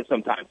angry from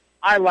sometimes.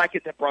 I like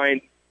it that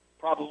Brian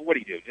probably, what do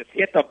you do? Just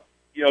hit the,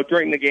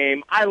 during the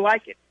game. I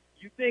like it.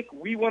 You think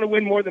we want to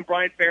win more than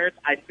Brian Ferentz?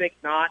 I think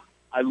not.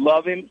 I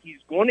love him. He's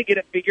going to get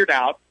it figured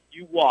out.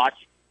 You watch.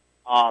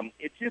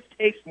 It just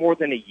takes more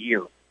than a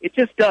year. It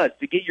just does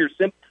to get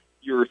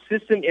your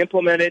system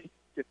implemented,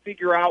 to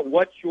figure out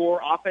what your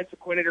offensive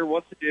coordinator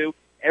wants to do,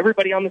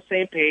 everybody on the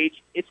same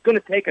page. It's going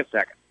to take a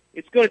second.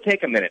 It's going to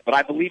take a minute, but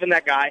I believe in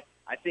that guy.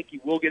 I think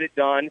he will get it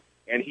done,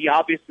 and he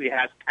obviously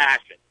has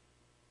passion,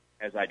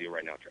 as I do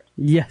right now, Trent.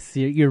 Yes,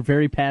 you're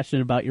very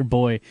passionate about your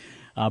boy,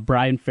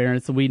 Brian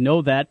Ferentz, and we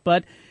know that.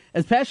 But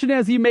as passionate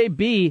as you may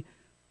be,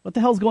 what the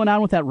hell's going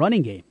on with that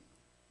running game?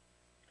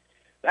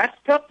 That's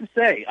tough to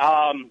say,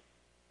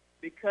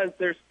 because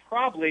there's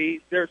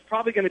probably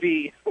going to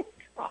be, oh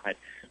God,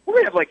 we're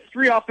going to have like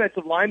 3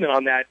 offensive linemen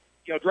on that,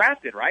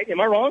 drafted, right? Am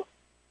I wrong?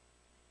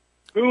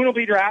 Boone will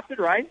be drafted,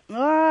 right?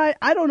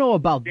 I don't know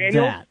about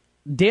that.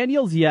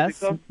 Daniels, yes.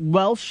 So?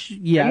 Welsh,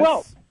 yes. And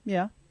Welsh.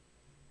 Yeah.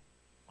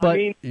 But,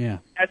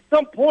 at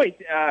some point,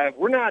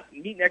 we're not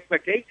meeting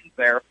expectations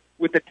there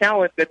with the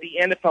talent that the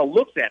NFL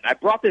looks at. I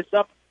brought this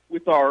up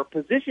with our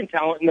position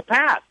talent in the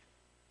past.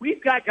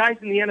 We've got guys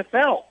in the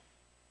NFL,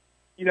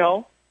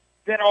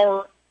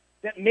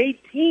 that made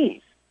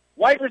teams,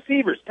 wide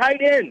receivers,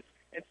 tight ends,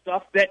 and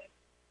stuff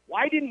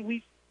why didn't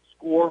we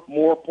score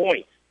more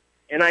points?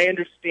 And I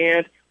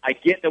understand, I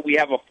get that we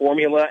have a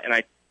formula, and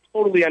I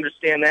totally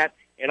understand that,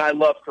 and I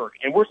love Kirk.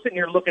 And we're sitting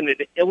here looking at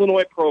the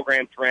Illinois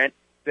program, Trent,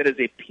 that is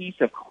a piece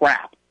of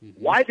crap.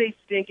 Mm-hmm. Why they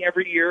stink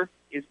every year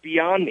is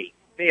beyond me.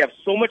 They have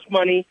so much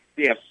money.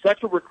 They have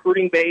such a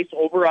recruiting base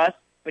over us,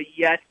 but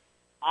yet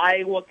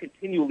Iowa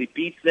continually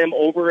beats them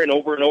over and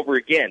over and over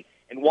again.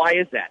 And why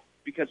is that?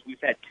 Because we've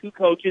had 2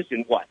 coaches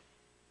in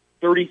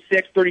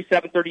 36,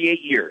 37, 38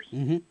 years.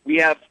 Mm-hmm. We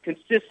have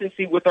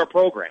consistency with our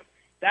program.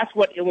 That's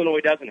what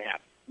Illinois doesn't have.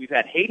 We've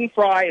had Hayden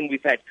Fry and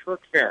we've had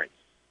Kirk Ferentz.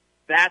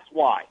 That's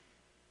why.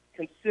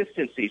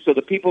 Consistency. So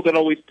the people that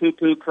always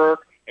poo-poo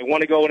Kirk and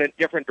want to go in a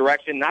different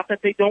direction, not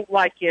that they don't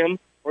like him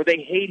or they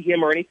hate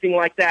him or anything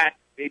like that,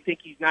 they think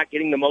he's not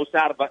getting the most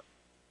out of it.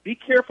 Be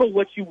careful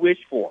what you wish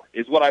for,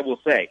 is what I will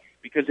say,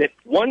 because if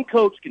one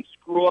coach can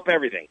screw up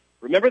everything.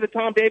 Remember the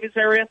Tom Davis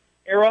era?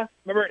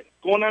 Remember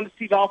going on to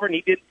Steve Alford, and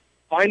he did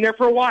fine there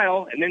for a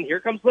while, and then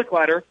here comes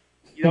Licklider.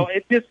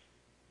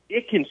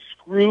 It can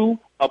screw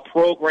a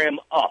program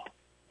up.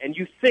 And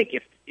you think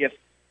if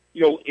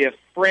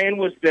Fran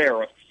was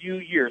there a few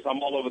years,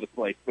 I'm all over the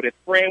place, but if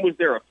Fran was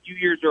there a few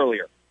years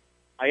earlier,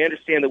 I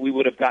understand that we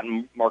would have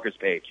gotten Marcus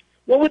Page.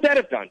 What would that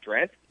have done,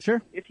 Trent?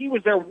 Sure. If he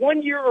was there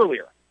 1 year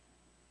earlier,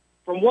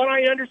 from what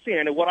I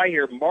understand and what I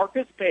hear,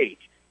 Marcus Page,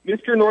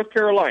 Mr. North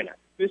Carolina,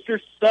 Mr.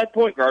 Stud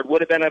Point Guard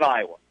would have been at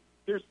Iowa.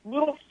 There's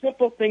little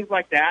simple things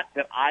like that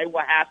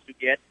Iowa has to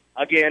get.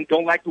 Again,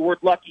 don't like the word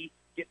lucky.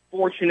 Get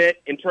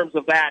fortunate in terms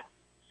of that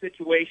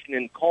situation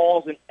and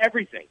calls and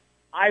everything.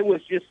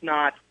 Iowa's just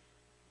not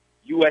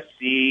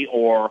USC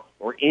or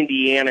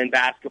Indiana in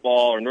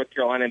basketball or North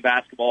Carolina in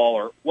basketball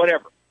or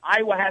whatever.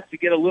 Iowa has to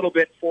get a little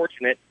bit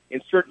fortunate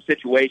in certain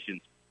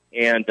situations.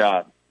 And,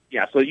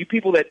 so you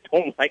people that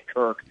don't like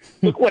Kirk,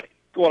 look what's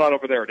going on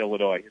over there at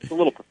Illinois. It's a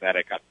little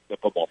pathetic on the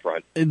football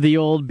front. The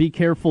old be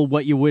careful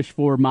what you wish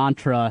for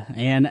mantra,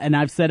 and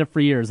I've said it for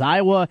years.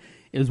 Iowa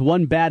is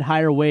one bad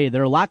hire away.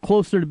 They're a lot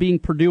closer to being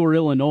Purdue or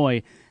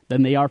Illinois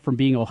than they are from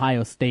being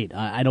Ohio State.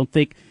 I don't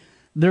think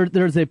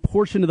there's a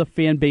portion of the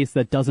fan base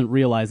that doesn't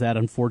realize that,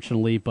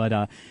 unfortunately.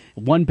 But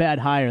one bad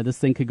hire, this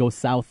thing could go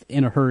south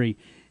in a hurry.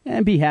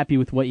 And be happy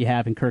with what you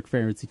have in Kirk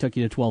Ferentz. He took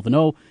you to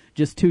 12-0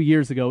 just 2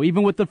 years ago,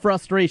 even with the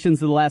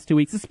frustrations of the last 2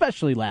 weeks,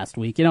 especially last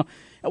week.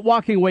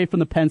 Walking away from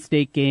the Penn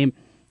State game,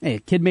 hey, a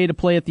kid made a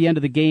play at the end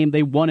of the game.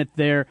 They won it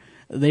there.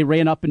 They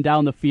ran up and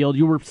down the field.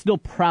 You were still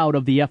proud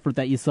of the effort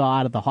that you saw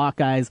out of the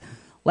Hawkeyes.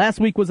 Last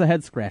week was a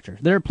head-scratcher.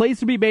 There are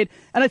plays to be made,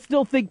 and I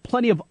still think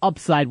plenty of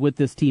upside with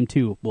this team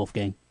too,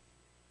 Wolfgang.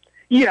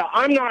 Yeah,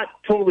 I'm not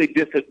totally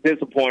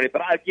disappointed,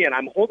 but again,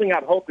 I'm holding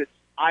out hope that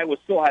Iowa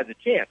still has a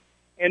chance.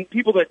 And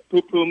people that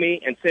poo-poo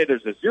me and say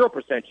there's a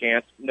 0%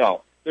 chance,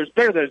 no. There's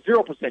better than a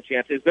 0%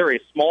 chance. Is there a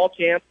small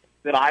chance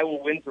that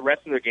Iowa wins the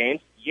rest of their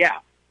games? Yeah.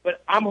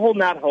 But I'm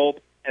holding out hope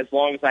as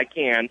long as I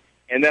can,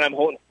 and then I'm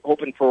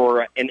hoping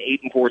for an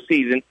 8-4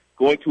 season,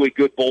 going to a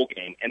good bowl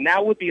game. And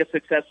that would be a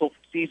successful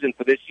season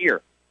for this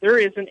year. There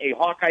isn't a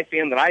Hawkeye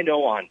fan that I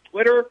know on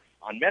Twitter,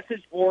 on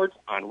message boards,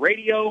 on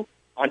radio,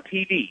 on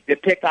TV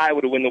that picked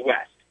Iowa to win the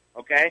West,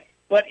 okay?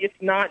 But it's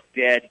not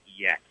dead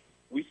yet.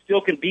 We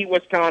still can beat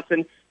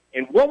Wisconsin.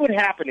 And what would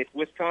happen if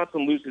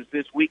Wisconsin loses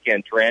this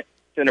weekend, Trent,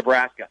 to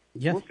Nebraska?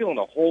 Yes. We're feeling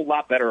a whole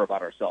lot better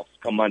about ourselves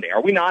come Monday. Are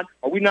we not?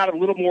 Are we not a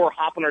little more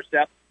hop on our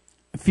step?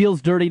 It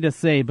feels dirty to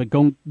say, but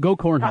go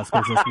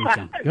Cornhuskers this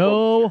weekend.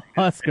 Go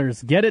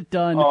Huskers. Get it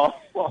done.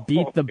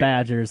 Beat the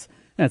Badgers.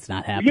 That's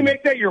not happening. You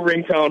make that your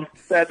ringtone.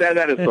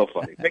 That is so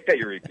funny. Make that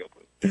your ringtone,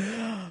 please.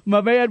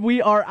 My man,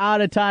 we are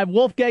out of time.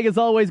 Wolfgang, as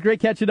always, great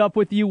catching up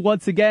with you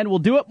once again. We'll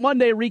do it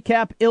Monday,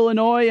 recap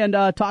Illinois, and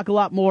talk a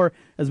lot more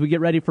as we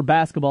get ready for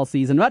basketball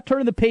season. Not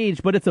turning the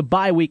page, but it's a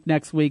bye week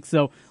next week,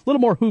 so a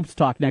little more hoops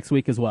talk next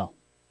week as well.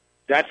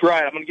 That's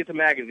right. I'm going to get the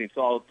magazine,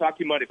 so I'll talk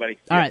to you Monday, buddy.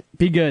 All right,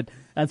 be good.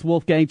 That's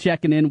Wolfgang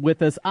checking in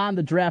with us on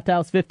the Draft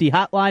House 50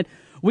 hotline.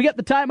 We got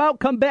the timeout.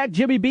 Come back.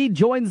 Jimmy B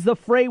joins the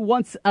fray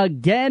once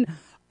again.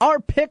 Our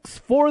picks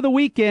for the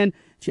weekend.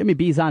 Jimmy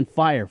B's on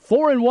fire.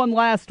 4-1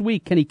 last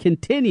week. Can he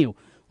continue?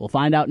 We'll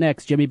find out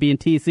next. Jimmy B and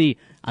TC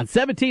on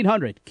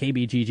 1700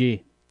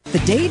 KBGG. The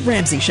Dave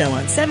Ramsey Show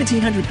on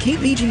 1700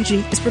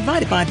 KBGG is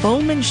provided by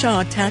Bowman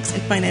Shaw Tax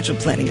and Financial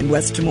Planning in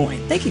West Des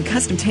Moines. They can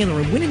custom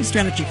tailor a winning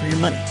strategy for your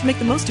money to make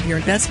the most of your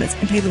investments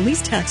and pay the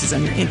least taxes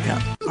on your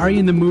income. Are you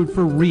in the mood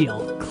for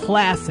real,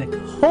 classic,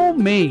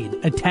 homemade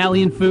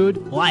Italian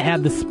food? Well, I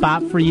have the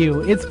spot for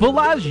you. It's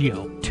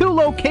Villaggio. 2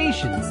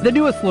 locations. The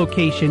newest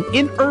location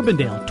in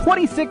Urbandale,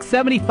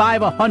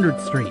 2675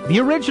 100th Street. The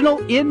original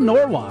in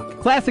Norwalk.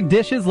 Classic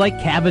dishes like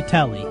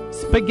cavatelli,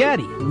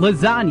 spaghetti,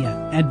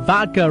 lasagna, and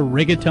vodka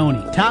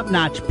rigatoni.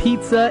 Top-notch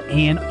pizza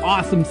and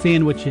awesome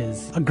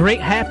sandwiches. A great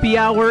happy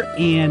hour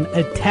and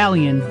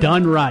Italian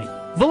done right.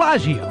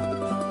 Villaggio.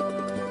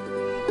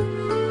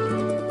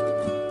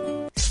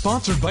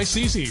 Sponsored by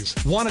Cici's.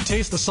 Want to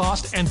taste the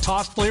sauced and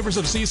tossed flavors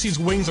of Cici's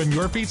wings on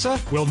your pizza?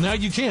 Well, now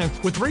you can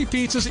with 3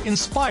 pizzas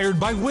inspired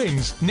by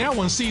wings. Now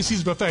on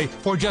Cici's buffet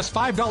for just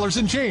 $5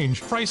 and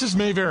change. Prices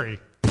may vary.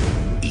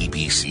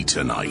 ABC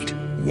Tonight.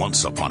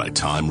 Once Upon a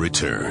Time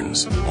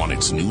returns on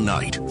its new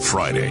night,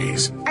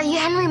 Fridays. Are you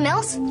Henry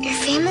Mills? Your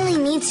family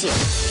needs you.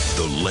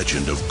 The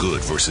legend of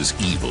good versus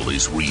evil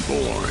is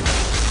reborn.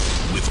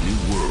 With new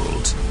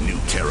worlds, new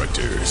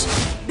characters.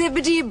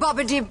 Bibbidi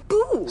bobbidi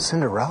boo.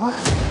 Cinderella?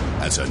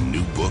 As a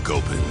new book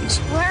opens.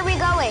 Where are we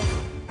going?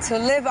 To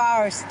live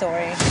our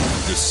story.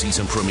 The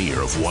season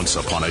premiere of Once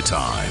Upon a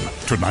Time.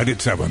 Tonight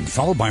at 7,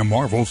 followed by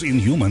Marvel's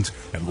Inhumans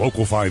and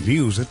Local 5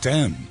 News at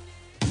 10.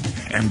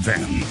 And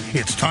then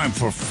it's time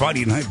for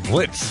Friday Night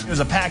Blitz. There's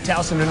a packed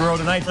house in Monroe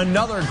tonight.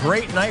 Another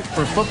great night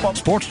for football.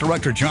 Sports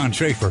director John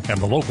Schaefer and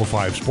the Local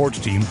 5 sports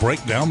team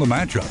break down the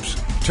matchups,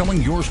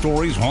 telling your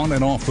stories on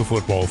and off the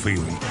football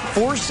field.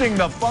 Forcing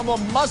the fumble,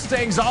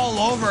 Mustangs all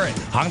over it.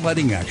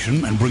 Highlighting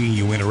action and bringing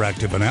you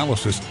interactive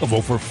analysis of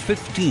over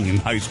 15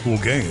 high school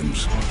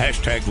games.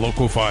 Hashtag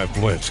Local 5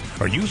 Blitz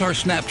or use our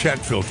Snapchat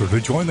filter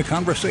to join the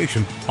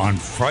conversation on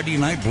Friday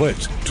Night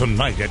Blitz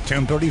tonight at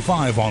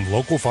 10:35 on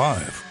Local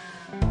 5.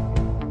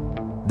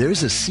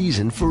 There's a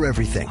season for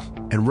everything.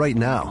 And right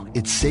now,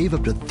 it's save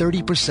up to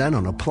 30%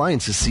 on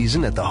appliances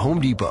season at the Home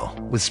Depot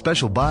with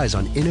special buys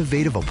on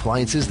innovative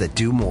appliances that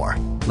do more.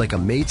 Like a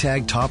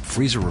Maytag top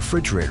freezer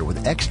refrigerator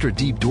with extra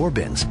deep door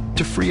bins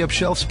to free up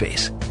shelf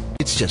space.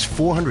 It's just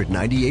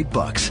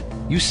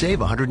 $498. You save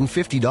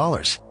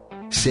 $150.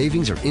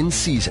 Savings are in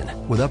season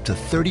with up to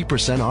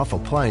 30% off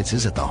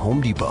appliances at the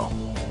Home Depot.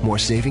 More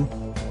saving,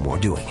 more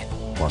doing.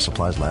 While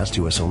supplies last,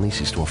 U.S. only.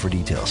 See store for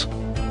details.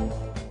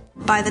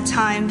 By the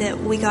time that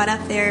we got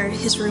up there,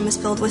 his room was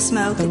filled with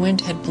smoke. The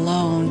wind had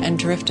blown and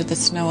drifted the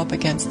snow up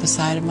against the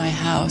side of my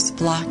house,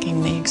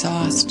 blocking the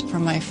exhaust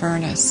from my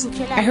furnace.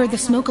 I heard the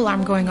smoke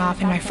alarm going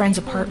off in my friend's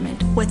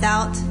apartment.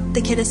 Without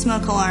the kid's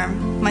smoke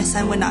alarm, my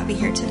son would not be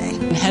here today.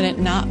 And had it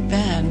not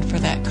been for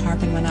that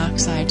carbon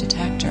monoxide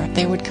detector,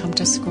 they would come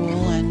to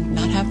school and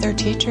not have their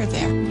teacher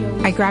there.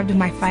 I grabbed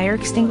my fire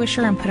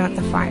extinguisher and put out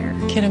the fire.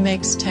 Kidda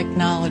makes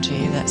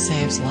technology that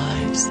saves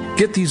lives.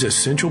 Get these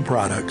essential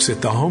products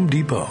at the Home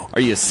Depot.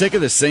 Are you sick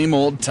of the same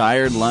old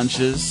tired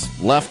lunches,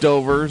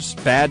 leftovers,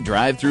 bad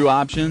drive-thru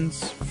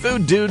options?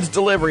 Food Dudes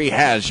Delivery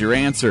has your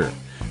answer.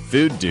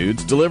 Food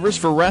Dudes delivers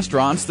for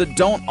restaurants that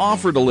don't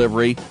offer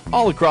delivery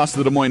all across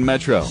the Des Moines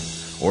Metro.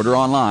 Order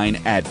online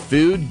at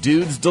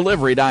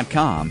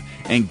fooddudesdelivery.com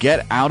and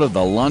get out of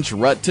the lunch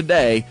rut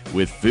today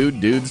with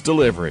Food Dudes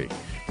Delivery.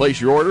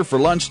 Place your order for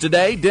lunch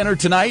today, dinner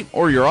tonight,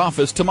 or your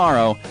office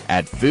tomorrow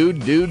at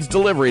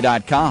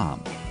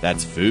fooddudesdelivery.com.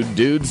 That's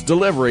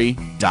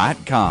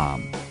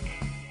fooddudesdelivery.com.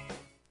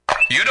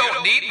 You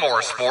don't need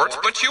more sports,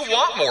 but you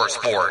want more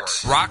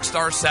sports.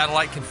 Rockstar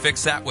Satellite can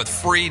fix that with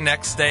free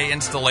next-day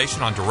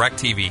installation on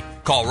DirecTV.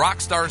 Call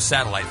Rockstar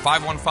Satellite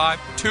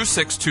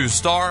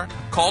 515-262-STAR.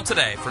 Call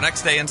today for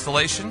next-day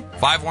installation,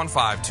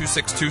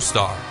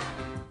 515-262-STAR.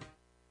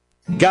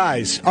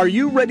 Guys, are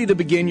you ready to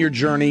begin your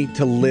journey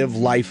to live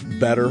life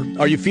better?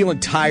 Are you feeling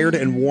tired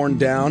and worn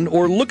down,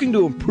 or looking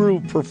to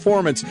improve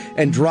performance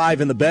and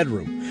drive in the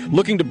bedroom?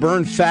 Looking to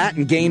burn fat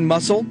and gain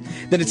muscle?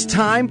 Then it's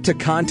time to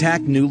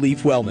contact New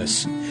Leaf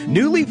Wellness.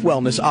 New Leaf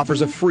Wellness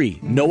offers a free,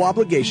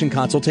 no-obligation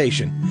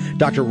consultation.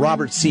 Dr.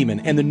 Robert Seaman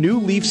and the New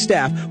Leaf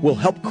staff will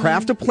help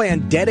craft a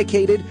plan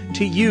dedicated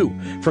to you.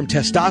 From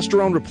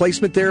testosterone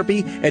replacement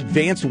therapy,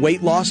 advanced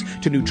weight loss,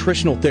 to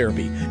nutritional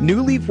therapy,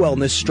 New Leaf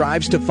Wellness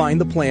strives to find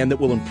the plan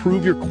that will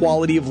improve your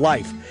quality of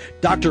life.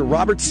 Dr.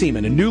 Robert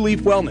Seaman and New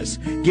Leaf Wellness.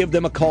 Give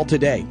them a call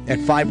today at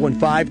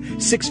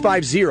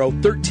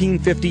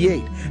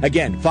 515-650-1358.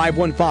 Again,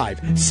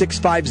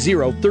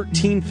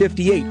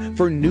 515-650-1358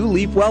 for New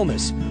Leaf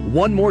Wellness.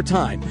 One more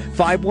time,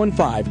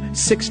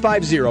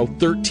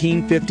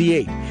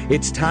 515-650-1358.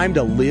 It's time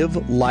to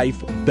live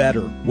life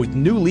better with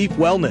New Leaf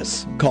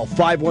Wellness. Call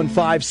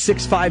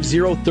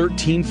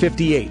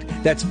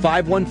 515-650-1358. That's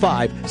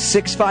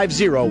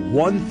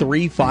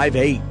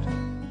 515-650-1358.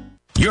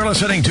 You're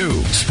listening to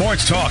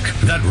Sports Talk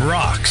That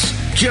Rocks.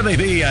 Jimmy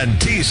B and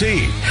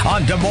TC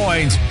on Des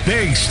Moines'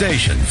 big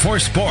station for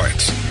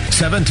sports.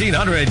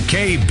 1700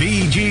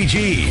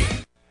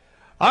 KBGG.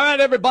 All right,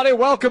 everybody,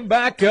 welcome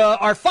back.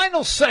 Our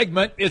final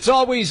segment, it's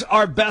always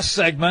our best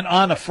segment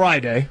on a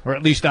Friday, or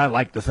at least I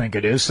like to think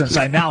it is, since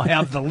I now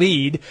have the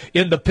lead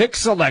in the pick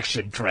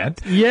selection,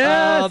 Trent.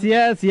 Yes.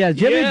 Jimmy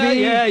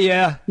B.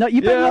 Yeah. No,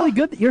 you've been really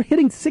good. You're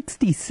hitting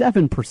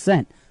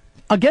 67%.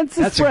 Against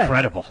the spread. That's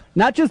incredible.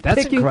 Not just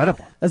That's picking.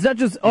 Incredible. It's not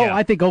just,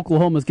 I think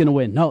Oklahoma's going to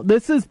win. No,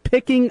 this is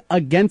picking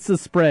against the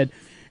spread.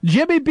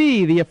 Jimmy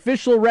B, the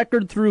official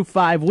record through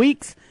 5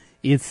 weeks,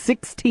 is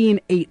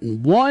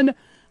 16-8-1.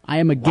 I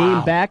am a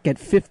game back at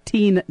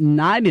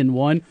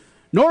 15-9-1.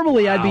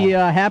 Normally, I'd be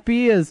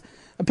happy as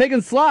a pig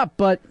and slop,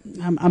 but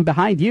I'm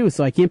behind you,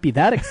 so I can't be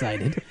that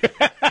excited.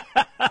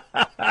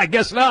 I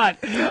guess not.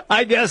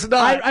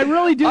 I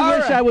really do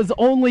wish I was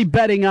only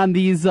betting on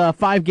these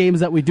 5 games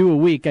that we do a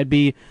week. I'd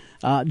be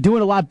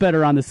doing a lot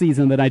better on the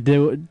season than I'm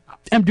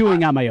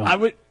doing on my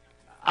own.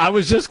 I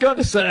was just going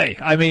to say,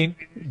 I mean,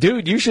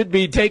 dude, you should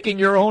be taking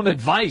your own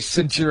advice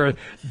since you've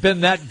been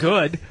that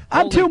good.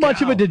 I'm too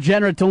much of a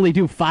degenerate to only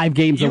do 5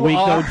 games a week,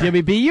 though,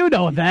 Jimmy B. You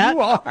know that.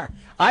 You are.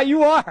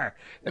 You are.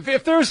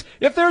 If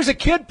there's a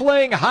kid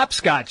playing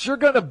hopscotch, you're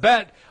going to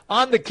bet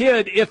on the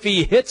kid if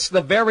he hits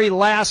the very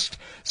last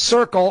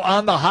circle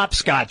on the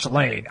hopscotch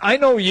lane. I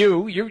know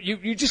you.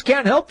 You just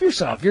can't help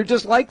yourself. You're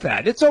just like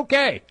that. It's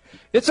okay.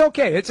 It's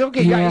okay.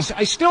 Yeah.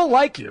 I still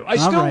like you.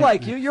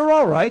 Like you. You're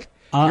all right.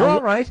 You're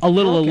all right. A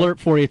little alert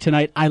for you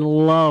tonight. I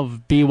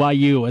love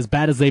BYU, as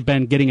bad as they've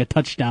been getting a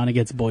touchdown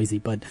against Boise.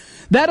 But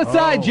that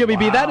aside, Jimmy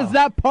B, that is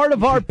not part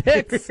of our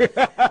picks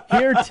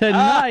here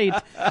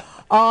tonight.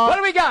 What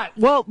do we got?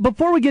 Well,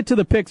 before we get to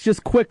the picks,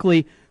 just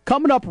quickly,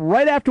 coming up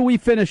right after we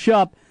finish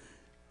up,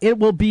 it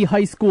will be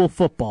high school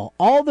football.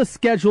 All the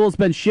schedule has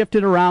been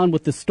shifted around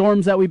with the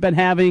storms that we've been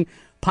having,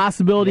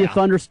 possibility of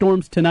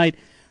thunderstorms tonight.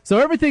 So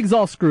everything's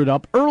all screwed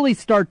up. Early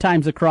start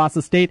times across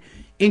the state,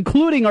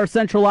 including our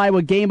Central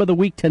Iowa game of the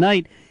week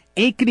tonight,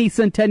 Ankeny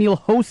Centennial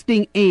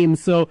hosting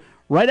Ames. So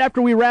right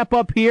after we wrap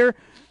up here,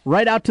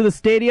 right out to the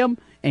stadium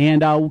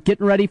and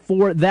getting ready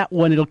for that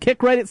one. It'll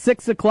kick right at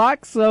 6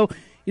 o'clock, so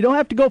you don't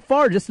have to go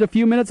far, just a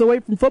few minutes away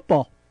from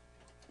football.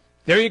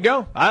 There you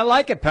go. I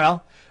like it,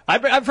 pal.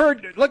 I've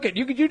heard, look,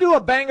 you do a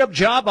bang-up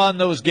job on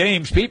those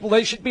games. People,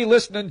 they should be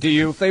listening to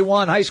you if they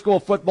want high school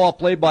football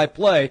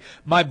play-by-play.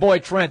 My boy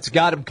Trent's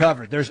got him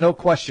covered. There's no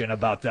question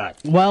about that.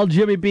 Well,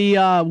 Jimmy B,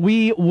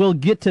 we will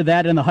get to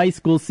that in the high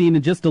school scene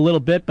in just a little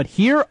bit, but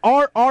here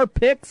are our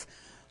picks.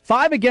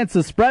 5 against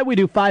the spread. We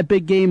do 5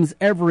 big games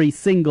every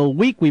single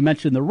week. We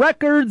mentioned the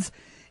records,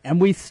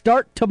 and we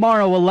start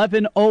tomorrow,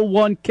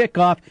 11:01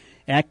 kickoff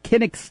at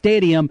Kinnick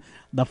Stadium.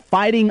 The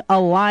Fighting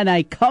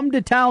Illini come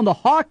to town. The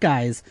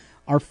Hawkeyes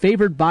are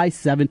favored by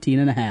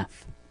 17.5.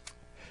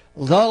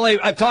 Lolly,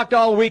 I've talked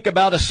all week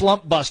about a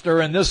slump buster,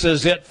 and this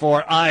is it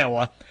for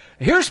Iowa.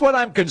 Here's what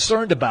I'm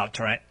concerned about,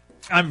 Trent.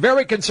 I'm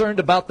very concerned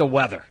about the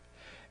weather.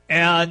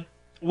 And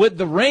with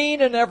the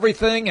rain and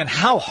everything and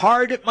how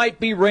hard it might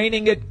be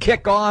raining at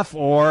kickoff,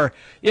 or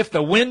if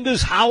the wind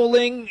is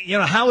howling,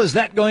 how is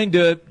that going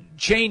to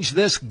change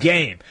this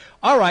game?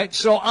 All right,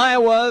 so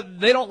Iowa,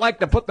 they don't like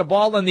to put the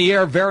ball in the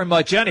air very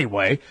much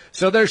anyway,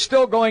 so they're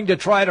still going to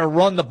try to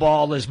run the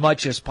ball as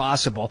much as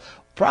possible.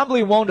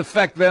 Probably won't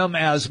affect them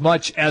as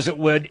much as it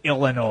would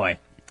Illinois,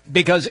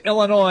 because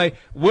Illinois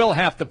will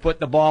have to put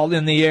the ball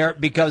in the air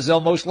because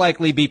they'll most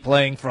likely be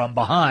playing from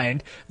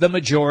behind the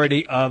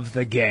majority of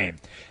the game.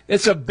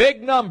 It's a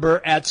big number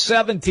at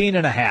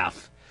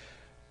 17.5.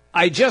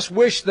 I just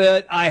wish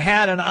that I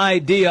had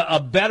a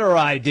better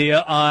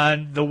idea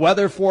on the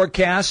weather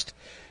forecast,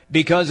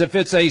 because if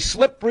it's a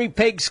slippery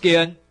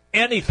pigskin,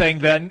 anything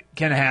then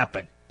can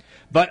happen.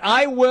 But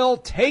I will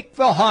take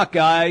the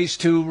Hawkeyes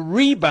to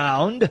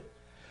rebound,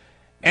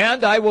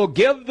 and I will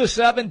give the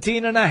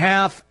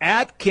 17.5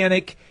 at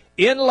Kinnick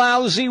in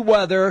lousy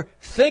weather,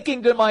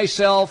 thinking to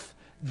myself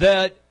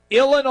that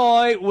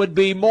Illinois would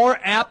be more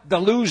apt to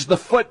lose the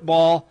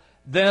football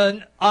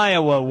than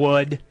Iowa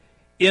would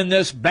in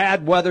this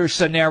bad weather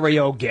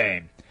scenario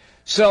game.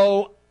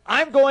 So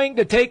I'm going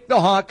to take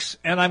the Hawks,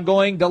 and I'm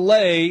going to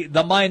lay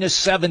the minus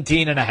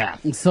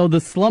 17.5. So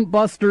the slump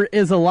buster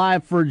is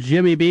alive for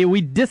Jimmy B.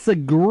 We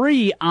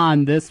disagree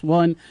on this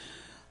one.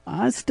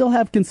 I still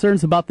have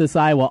concerns about this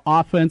Iowa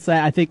offense.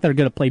 I think they're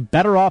going to play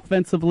better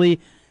offensively.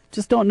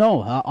 Just don't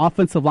know.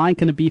 Offensive line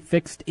can be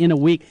fixed in a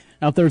week.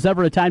 Now, if there's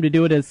ever a time to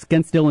do it, it's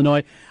against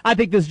Illinois. I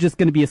think this is just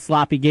going to be a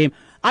sloppy game.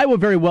 Iowa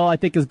very well, I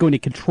think, is going to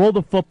control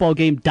the football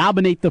game,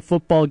 dominate the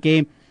football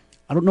game.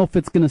 I don't know if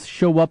it's going to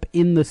show up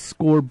in the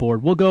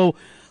scoreboard. We'll go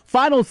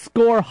final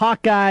score,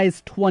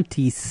 Hawkeyes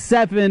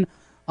 27,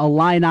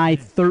 Illini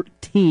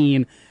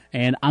 13,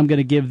 and I'm going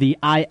to give the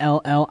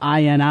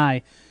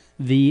Illini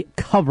the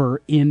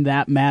cover in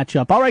that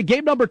matchup. All right,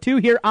 game number 2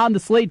 here on the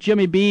slate,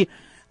 Jimmy B.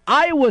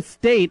 Iowa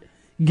State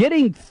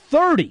getting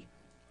 30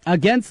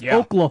 against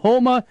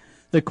Oklahoma.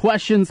 The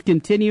questions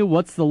continue.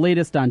 What's the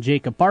latest on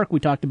Jacob Park? We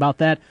talked about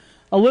that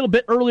a little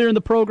bit earlier in the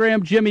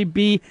program, Jimmy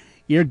B.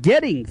 You're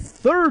getting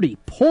 30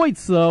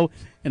 points, though,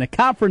 in a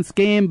conference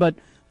game, but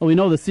we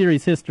know the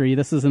series history.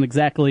 This isn't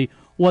exactly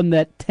one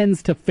that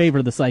tends to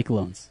favor the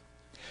Cyclones.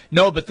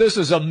 No, but this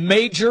is a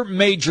major,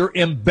 major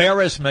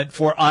embarrassment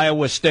for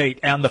Iowa State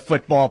and the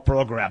football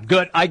program.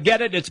 Good. I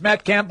get it. It's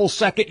Matt Campbell's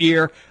second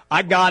year.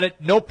 I got it.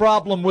 No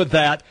problem with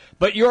that.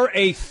 But you're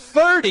a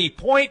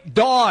 30-point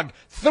dog.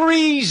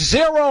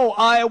 3-0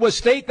 Iowa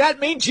State. That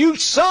means you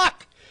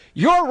suck.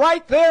 You're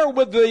right there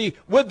with the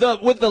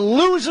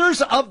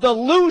losers of the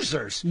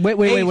losers. Wait.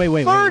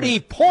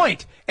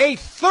 A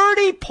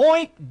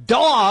 30-point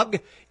dog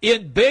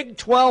in Big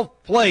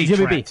 12 play.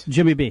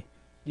 Jimmy B.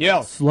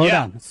 Yeah. Slow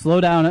down.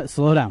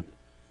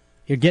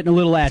 You're getting a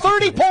little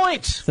agitated. 30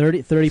 points.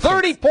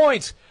 30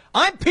 points.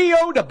 I'm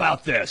PO'd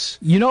about this.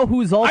 You know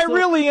who's also? I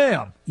really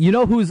am. You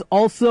know who's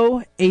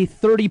also a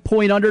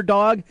 30-point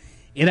underdog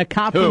in a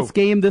conference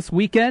game this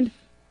weekend?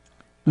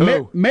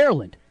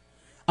 Maryland.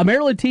 A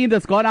Maryland team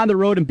that's gone on the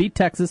road and beat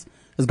Texas,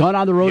 has gone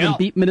on the road and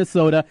beat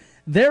Minnesota.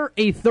 They're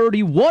a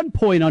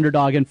 31-point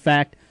underdog, in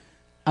fact,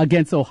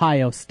 against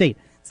Ohio State.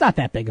 It's not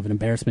that big of an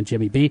embarrassment,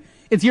 Jimmy B.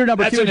 It's your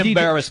number 2. That's an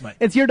embarrassment.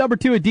 It's your number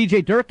 2 at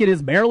DJ Dirk. It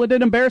is Maryland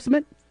an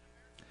embarrassment?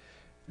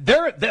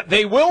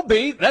 They will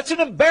be. That's an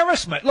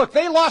embarrassment. Look,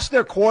 they lost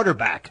their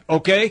quarterback,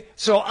 okay?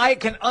 So I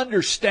can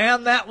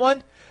understand that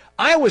one.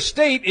 Iowa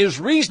State is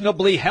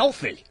reasonably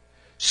healthy.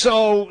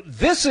 So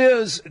this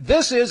is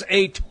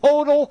a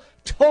total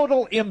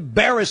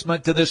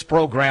embarrassment to this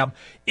program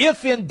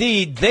if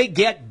indeed they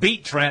get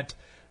beat, Trent,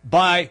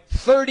 by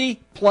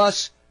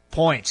 30-plus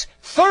points.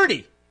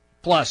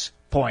 30-plus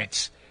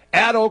points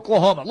at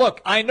Oklahoma.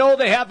 Look, I know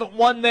they haven't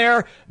won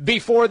there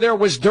before there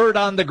was dirt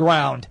on the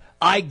ground.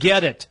 I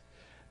get it.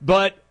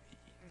 But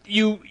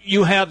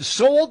you have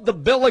sold the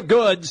bill of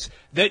goods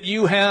that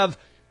you have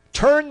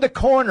turned the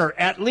corner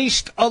at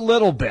least a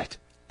little bit.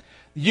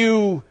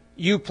 You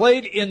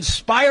played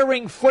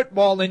inspiring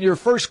football in your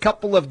first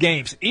couple of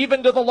games,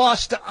 even to the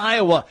loss to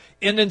Iowa,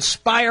 an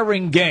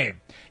inspiring game.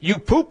 You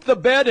pooped the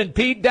bed and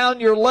peed down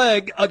your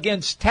leg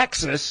against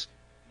Texas,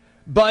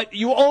 but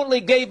you only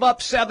gave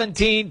up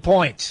 17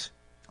 points.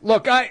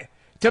 Look,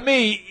 to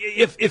me,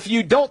 if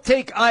you don't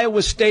take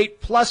Iowa State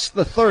plus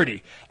the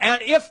 30,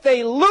 and if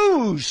they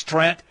lose,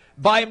 Trent,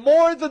 by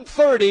more than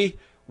 30,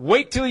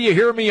 wait till you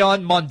hear me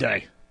on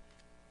Monday.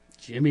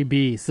 Jimmy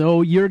B,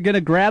 so you're going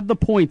to grab the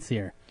points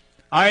here.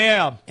 I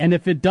am. And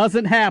if it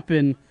doesn't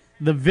happen,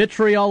 the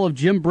vitriol of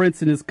Jim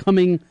Brinson is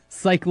coming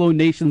Cyclone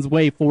Nation's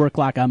way 4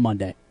 o'clock on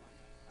Monday.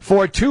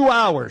 For 2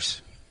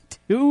 hours.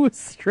 2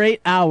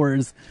 straight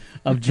hours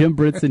of Jim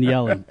Brinson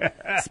yelling.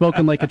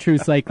 Spoken like a true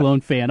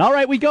Cyclone fan. All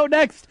right, we go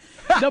next.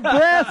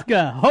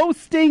 Nebraska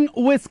hosting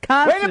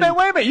Wisconsin. Wait a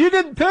minute. You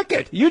didn't pick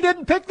it. You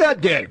didn't pick that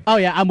game. Oh,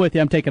 yeah, I'm with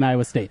you. I'm taking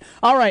Iowa State.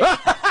 All right.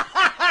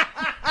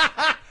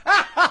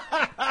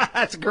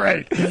 That's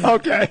great.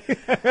 Okay.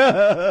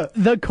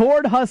 The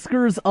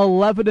Cornhuskers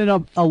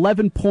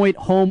 11-point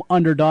home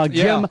underdog.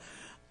 Jim,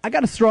 I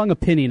got a strong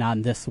opinion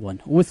on this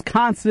one.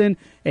 Wisconsin,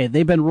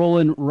 they've been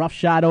rolling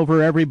roughshod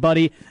over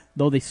everybody.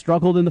 Though they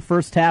struggled in the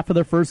first half of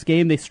their first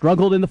game, they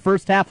struggled in the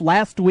first half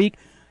last week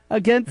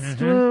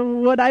against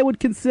what I would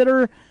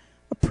consider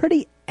a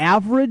pretty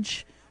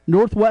average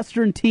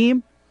Northwestern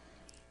team.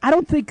 I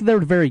don't think they're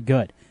very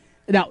good.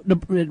 Now,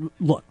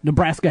 look,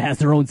 Nebraska has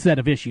their own set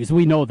of issues.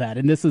 We know that,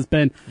 and this has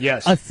been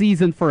a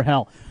season for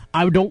hell.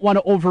 I don't want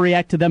to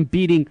overreact to them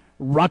beating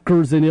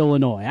Rutgers in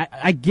Illinois.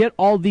 I get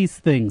all these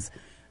things.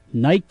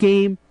 Night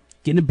game,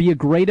 going to be a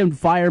great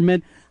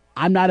environment.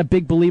 I'm not a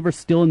big believer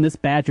still in this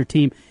Badger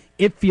team.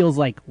 It feels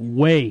like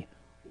way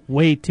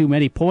too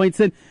many points.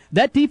 And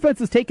that defense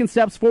is taking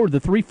steps forward.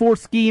 The 3-4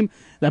 scheme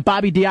that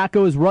Bobby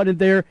Diaco is running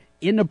there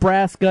in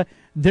Nebraska,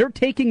 they're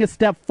taking a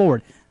step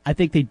forward. I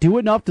think they do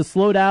enough to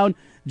slow down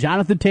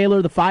Jonathan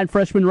Taylor, the fine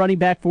freshman running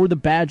back for the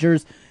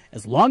Badgers,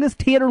 as long as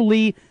Tanner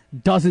Lee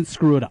doesn't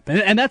screw it up.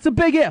 And that's a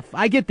big if.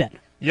 I get that.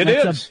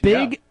 That's a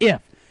big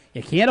if.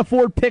 You can't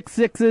afford pick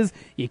sixes.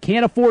 You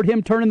can't afford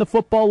him turning the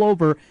football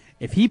over.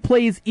 If he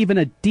plays even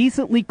a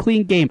decently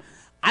clean game,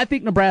 I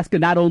think Nebraska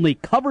not only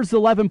covers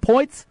 11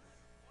 points,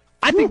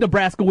 I think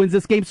Nebraska wins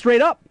this game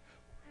straight up.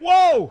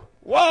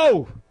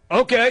 Whoa.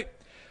 Okay.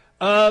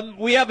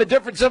 We have a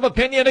difference of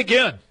opinion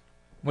again,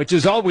 which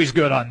is always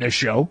good on this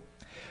show.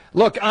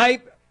 Look,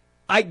 I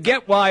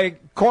get why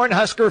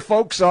Cornhusker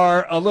folks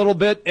are a little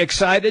bit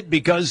excited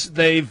because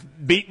they've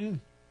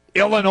beaten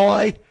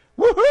Illinois.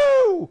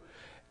 Woohoo!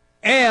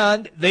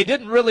 And they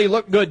didn't really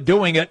look good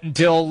doing it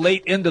until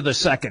late into the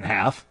second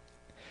half.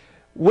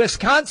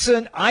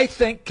 Wisconsin, I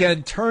think,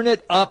 can turn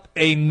it up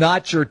a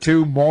notch or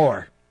two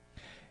more.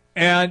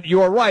 And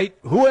you're right.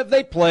 Who have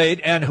they played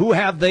and who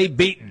have they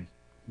beaten?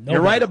 You're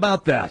right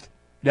about that.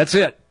 That's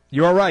it.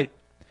 You're right.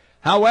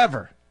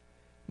 However,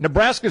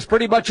 Nebraska's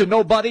pretty much a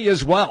nobody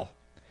as well.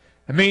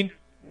 I mean,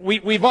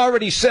 we've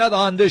already said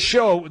on this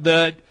show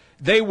that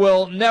they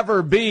will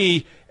never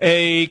be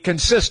a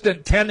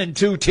consistent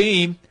 10-2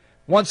 team.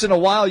 Once in a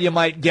while you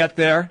might get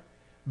there,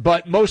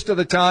 but most of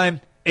the time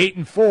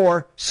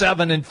 8-4,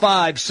 7-5,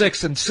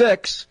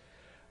 6-6.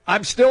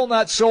 I'm still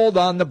not sold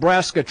on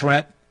Nebraska,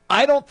 Trent.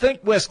 I don't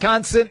think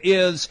Wisconsin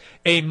is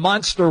a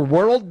monster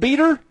world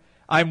beater.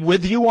 I'm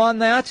with you on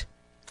that.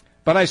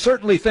 But I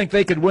certainly think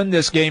they could win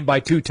this game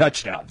by 2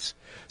 touchdowns.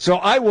 So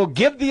I will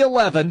give the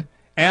 11,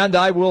 and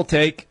I will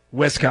take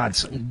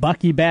Wisconsin.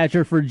 Bucky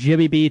Badger for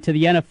Jimmy B. To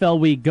the NFL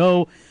we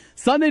go.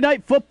 Sunday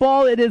Night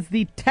Football, it is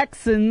the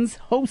Texans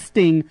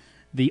hosting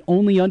the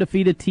only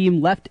undefeated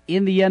team left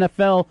in the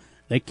NFL,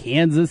 the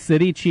Kansas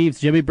City Chiefs.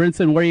 Jimmy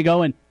Brinson, where are you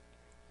going?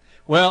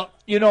 Well,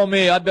 you know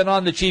me, I've been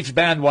on the Chiefs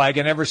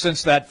bandwagon ever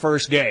since that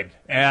first game.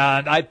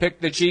 And I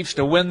picked the Chiefs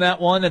to win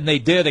that one, and they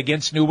did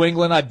against New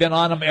England. I've been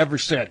on them ever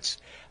since.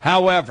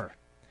 However,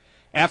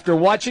 after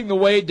watching the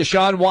way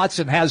Deshaun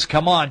Watson has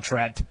come on,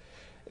 Trent,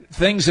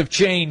 things have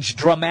changed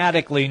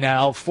dramatically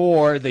now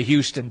for the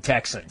Houston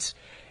Texans.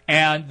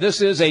 And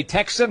this is a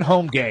Texan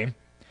home game.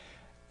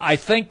 I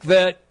think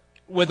that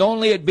with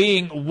only it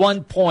being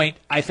 1 point,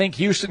 I think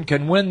Houston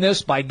can win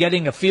this by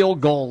getting a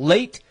field goal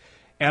late.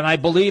 And I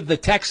believe the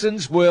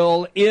Texans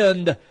will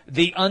end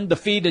the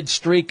undefeated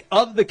streak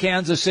of the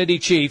Kansas City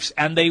Chiefs,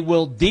 and they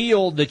will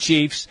deal the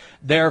Chiefs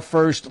their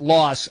first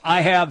loss. I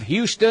have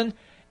Houston,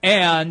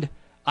 and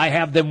I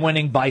have them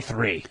winning by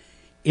 3.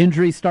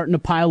 Injuries starting to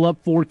pile up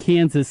for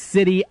Kansas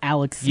City.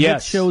 Alex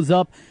Smith shows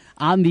up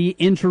on the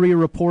injury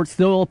report,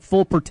 still a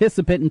full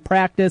participant in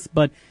practice,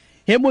 but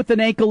him with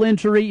an ankle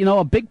injury, you know,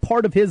 a big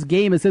part of his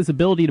game is his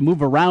ability to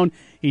move around.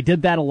 He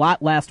did that a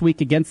lot last week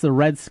against the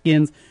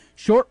Redskins.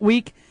 Short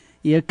week.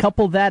 You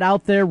couple that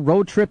out there,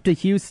 road trip to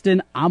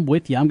Houston, I'm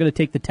with you. I'm going to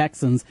take the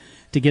Texans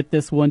to get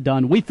this one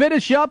done. We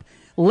finish up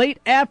late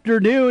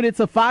afternoon. It's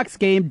a Fox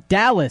game.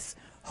 Dallas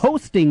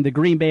hosting the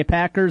Green Bay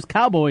Packers.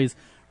 Cowboys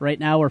right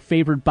now are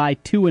favored by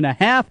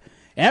 2.5.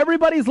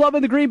 Everybody's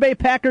loving the Green Bay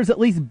Packers, at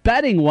least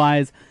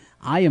betting-wise.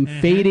 I am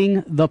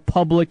fading the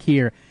public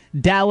here.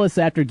 Dallas,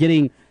 after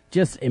getting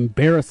just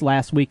embarrassed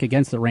last week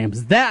against the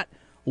Rams. That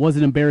was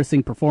an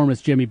embarrassing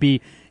performance, Jimmy B.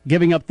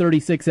 Giving up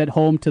 36 at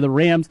home to the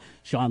Rams.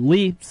 Sean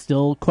Lee,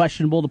 still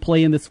questionable to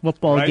play in this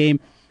football game.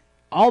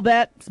 All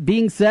that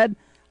being said,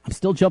 I'm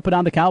still jumping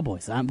on the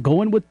Cowboys. I'm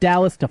going with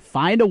Dallas to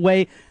find a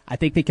way. I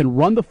think they can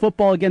run the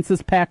football against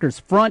this Packers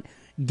front,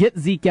 get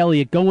Zeke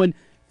Elliott going,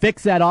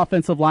 fix that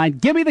offensive line.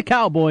 Give me the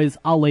Cowboys.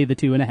 I'll lay the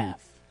 2.5.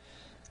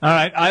 All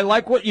right, I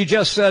like what you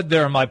just said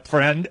there, my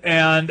friend,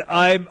 and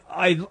I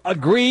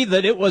agree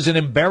that it was an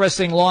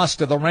embarrassing loss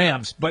to the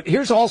Rams. But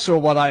here's also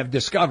what I have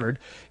discovered,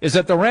 is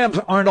that the Rams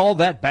aren't all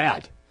that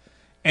bad.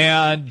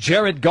 And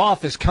Jared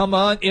Goff has come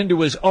on into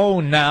his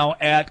own now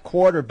at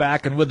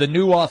quarterback, and with the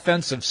new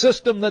offensive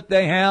system that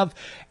they have,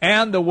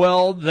 and the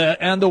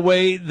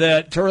way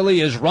that Turley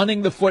is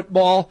running the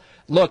football.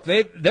 Look,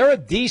 they're a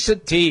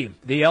decent team,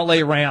 the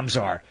LA Rams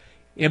are.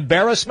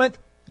 Embarrassment?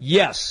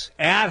 Yes,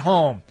 at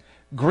home.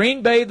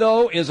 Green Bay,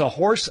 though, is a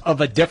horse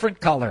of a different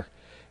color,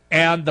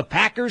 and the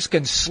Packers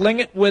can sling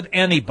it with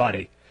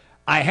anybody.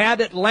 I had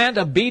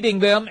Atlanta beating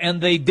them,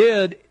 and they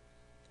did,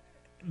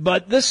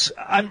 but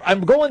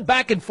I'm going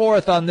back and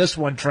forth on this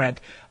one, Trent.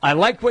 I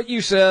like what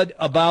you said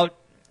about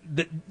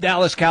the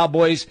Dallas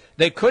Cowboys.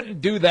 They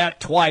couldn't do that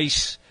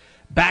twice,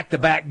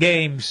 back-to-back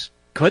games.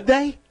 Could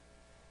they?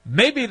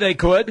 Maybe they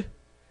could,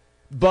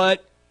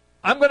 but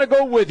I'm going to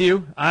go with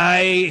you.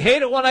 I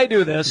hate it when I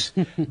do this,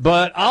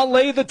 but I'll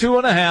lay the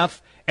 2.5,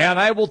 and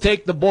I will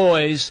take the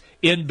boys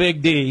in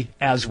Big D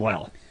as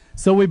well.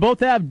 So we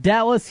both have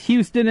Dallas,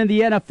 Houston in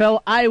the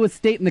NFL, Iowa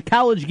State in the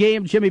college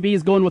game. Jimmy B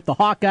is going with the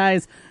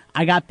Hawkeyes.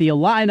 I got the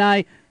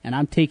Illini, and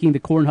I'm taking the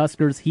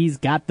Cornhuskers. He's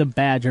got the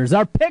Badgers.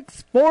 Our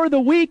picks for the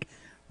week.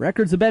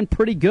 Records have been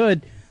pretty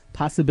good.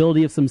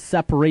 Possibility of some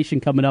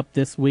separation coming up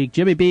this week.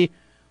 Jimmy B,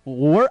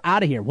 we're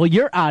out of here. Well,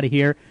 you're out of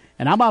here,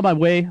 and I'm on my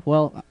way.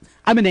 Well,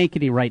 I'm in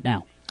Ankeny right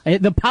now.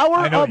 The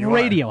power of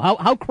radio.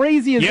 How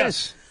crazy is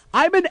this?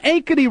 I'm in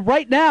Ankeny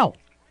right now.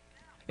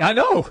 I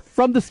know.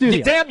 From the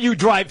studio. Damn, you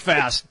drive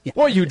fast.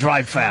 Boy, you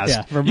drive fast.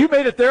 Yeah, you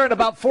made it there in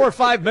about 4 or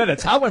 5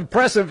 minutes. How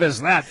impressive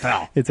is that,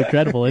 pal? It's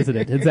incredible, isn't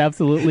it? It's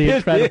absolutely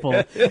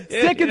incredible.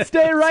 Stick and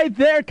stay right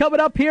there. Coming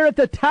up here at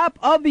the top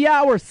of the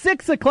hour,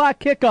 6 o'clock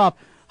kickoff.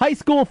 High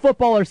school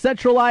football, our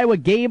Central Iowa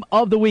game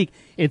of the week.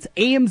 It's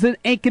Ames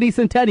and Ankeny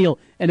Centennial,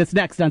 and it's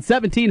next on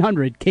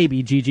 1700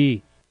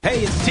 KBGG.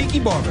 Hey, it's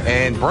Tiki Barber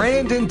and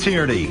Brandon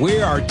Tierney.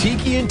 We are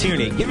Tiki and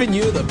Tierney, giving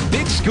you the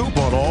big scoop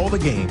on all the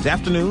games.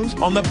 Afternoons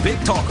on the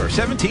Big Talker,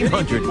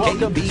 1700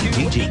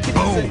 KBGG.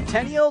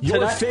 Boom.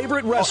 Your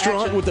favorite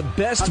restaurant with the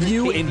best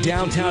view in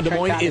downtown Des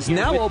Moines is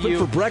now open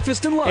for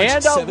breakfast and lunch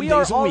and, 7 we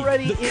days are a week.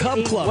 already The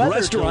Cub Club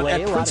restaurant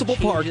at Principal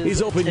Park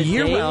is open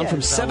year-round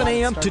from 7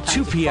 a.m. to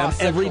 2 p.m.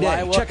 every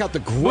day. Check out the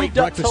great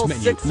breakfast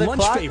menu,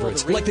 lunch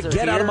favorites like the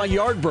Get Out of My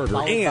Yard burger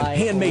and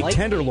handmade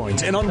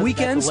tenderloins. And on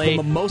weekends, the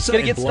Mimosa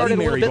and Bloody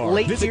Mary bit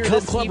late Visit here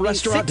this evening,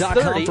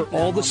 CubClubRestaurant.com for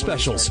all the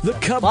specials. The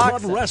Cub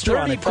Club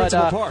Restaurant at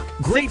Principal Park.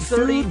 Great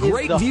food,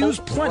 great views,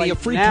 plenty of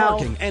free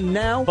parking. And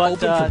now open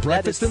for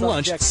breakfast and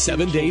lunch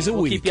 7 days a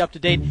week. We'll keep you up to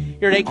date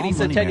here at Ankeny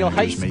Centennial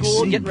High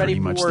School. Getting ready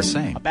for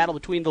a battle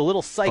between the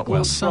Little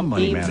Cyclones from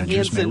Ames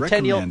and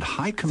Centennial.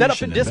 Set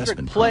up in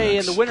district play,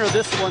 and the winner of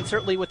this one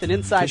certainly with an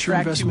inside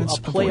track to a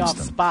playoff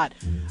spot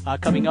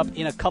coming up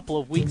in a couple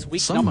of weeks.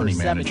 Week number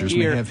 7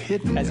 here.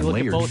 As you look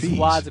at both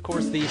squads, of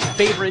course, the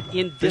favorite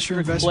in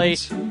district play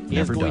is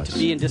going to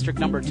be in district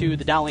number 2,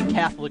 the Dowling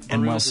Catholic.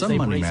 And while some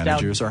money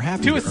managers are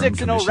happy to a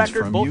 6-0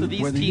 record, both of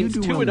these teams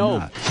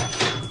 2-0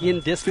 in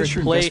district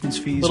play.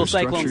 Little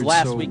Cyclones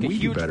last week, a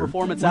huge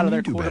performance out of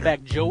their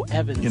quarterback, Joe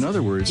Evans. In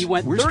other words, he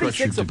went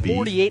 36 of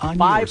 48,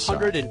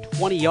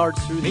 520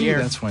 yards through the air.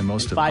 That's why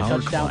most of 5 our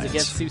touchdowns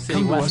against Sioux City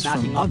come to West, us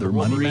knocking from off other the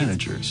money Wolverines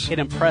managers. in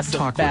impressive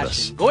Talk fashion. with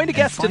us Going to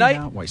guess tonight,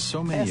 out why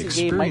so many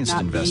passing game might experienced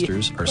not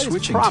investors be are quite as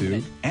switching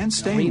prominent. to and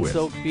staying with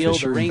Rain-soaked field.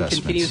 Fisher The rain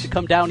Investments. continues to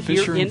come down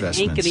Fisher here in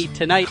Investments, Ankeny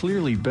tonight.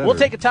 clearly better We'll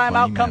take a timeout,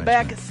 money come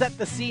back, management. set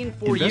the scene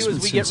for you as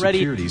Investments we in get ready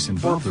securities for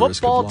involve the risk of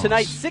football loss.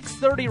 tonight.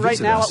 6:30 right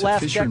Visit now us at at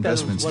last check. That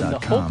was when the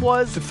hope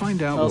was. to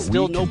find out what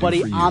Still we can nobody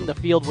do for you. on the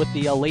field with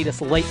the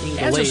latest lightning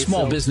As delays. a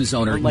small business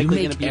owner, you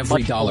make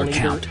every dollar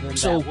count.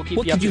 So what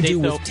could you do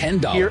with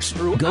 $10?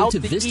 Go to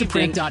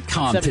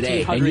Vistaprint.com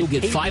today, and you'll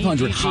get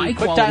 500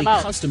 high-quality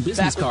custom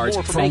business cards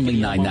for only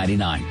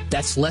 $9.99.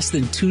 That's less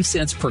than 2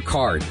 cents per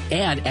card.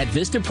 And at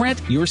Vistaprint,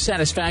 your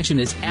satisfaction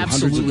is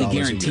absolutely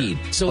guaranteed.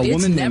 So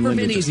it's never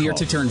been easier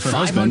to turn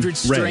 500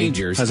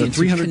 strangers has a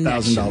into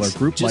 $300,000 connections.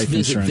 group Just life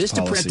visit insurance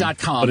policy,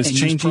 Vistaprint.com but is and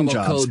changing use promo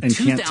jobs code and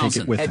can't take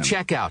 2000 it with at him.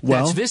 checkout.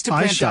 Well, That's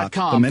I shop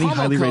the many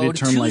highly rated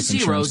term life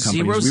insurance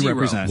companies we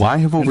represent. Why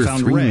have over and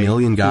found 3 Ray,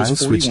 million who is guys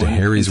switched to 41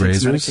 Harry's and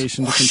takes razors?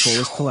 medication to control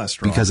his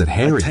cholesterol. Because at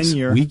Harry's,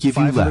 10-year, we give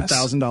you less.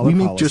 $500,000 We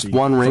make just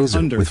one policy razor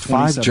under with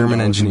 5 $27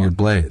 German-engineered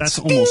blades. That's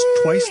almost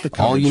twice the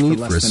coverage All you need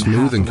for for a less than smooth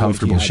half and of what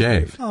comfortable he had.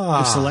 shave. If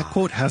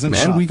SelectQuote hasn't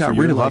And shopped we got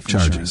for rid your of life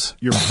upcharges. insurance,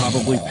 you're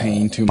probably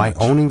paying too much.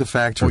 By owning the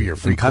factory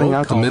and cutting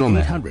out the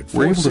middleman,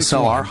 we're able to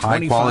sell our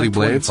high-quality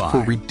blades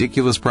for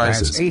ridiculous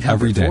prices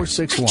every day.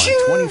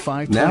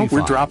 Now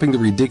we're dropping the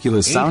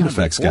ridiculous sound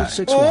effects guy.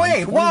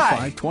 Wait,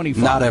 why?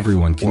 Not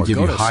everyone can give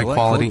you high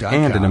quality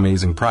and an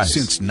amazing price.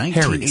 Since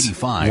Harry's,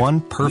 1985,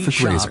 one perfect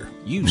we razor. shop,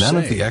 you None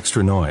of save. the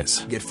extra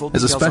noise. Get full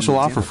As a details special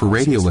on the offer for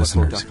radio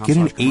listeners, get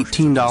an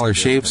 $18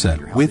 shave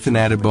set with an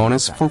added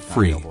bonus for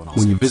free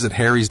when you visit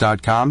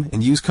Harry's.com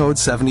and use code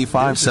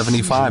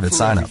 7575 at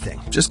sign up.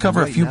 Just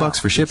cover a few bucks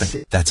for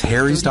shipping. That's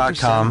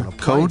Harry's.com,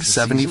 code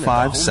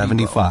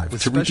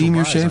 7575 to redeem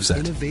your shave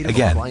set.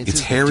 Again, it's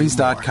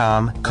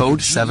Harry's.com,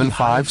 code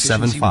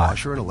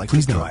 7575.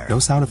 Please note, no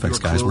sound effects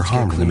guys were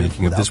harmed in the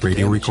making of this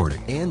radio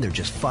recording. And they're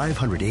just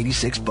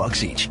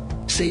 $586 each.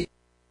 Save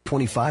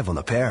 $25 on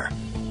the pair.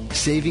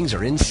 Savings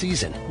are in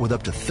season with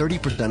up to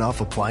 30% off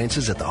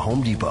appliances at the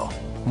Home Depot.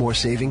 More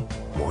saving,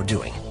 more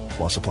doing.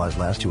 While supplies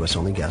last, U.S.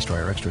 only, gas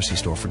dryer extra. See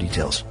store for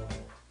details.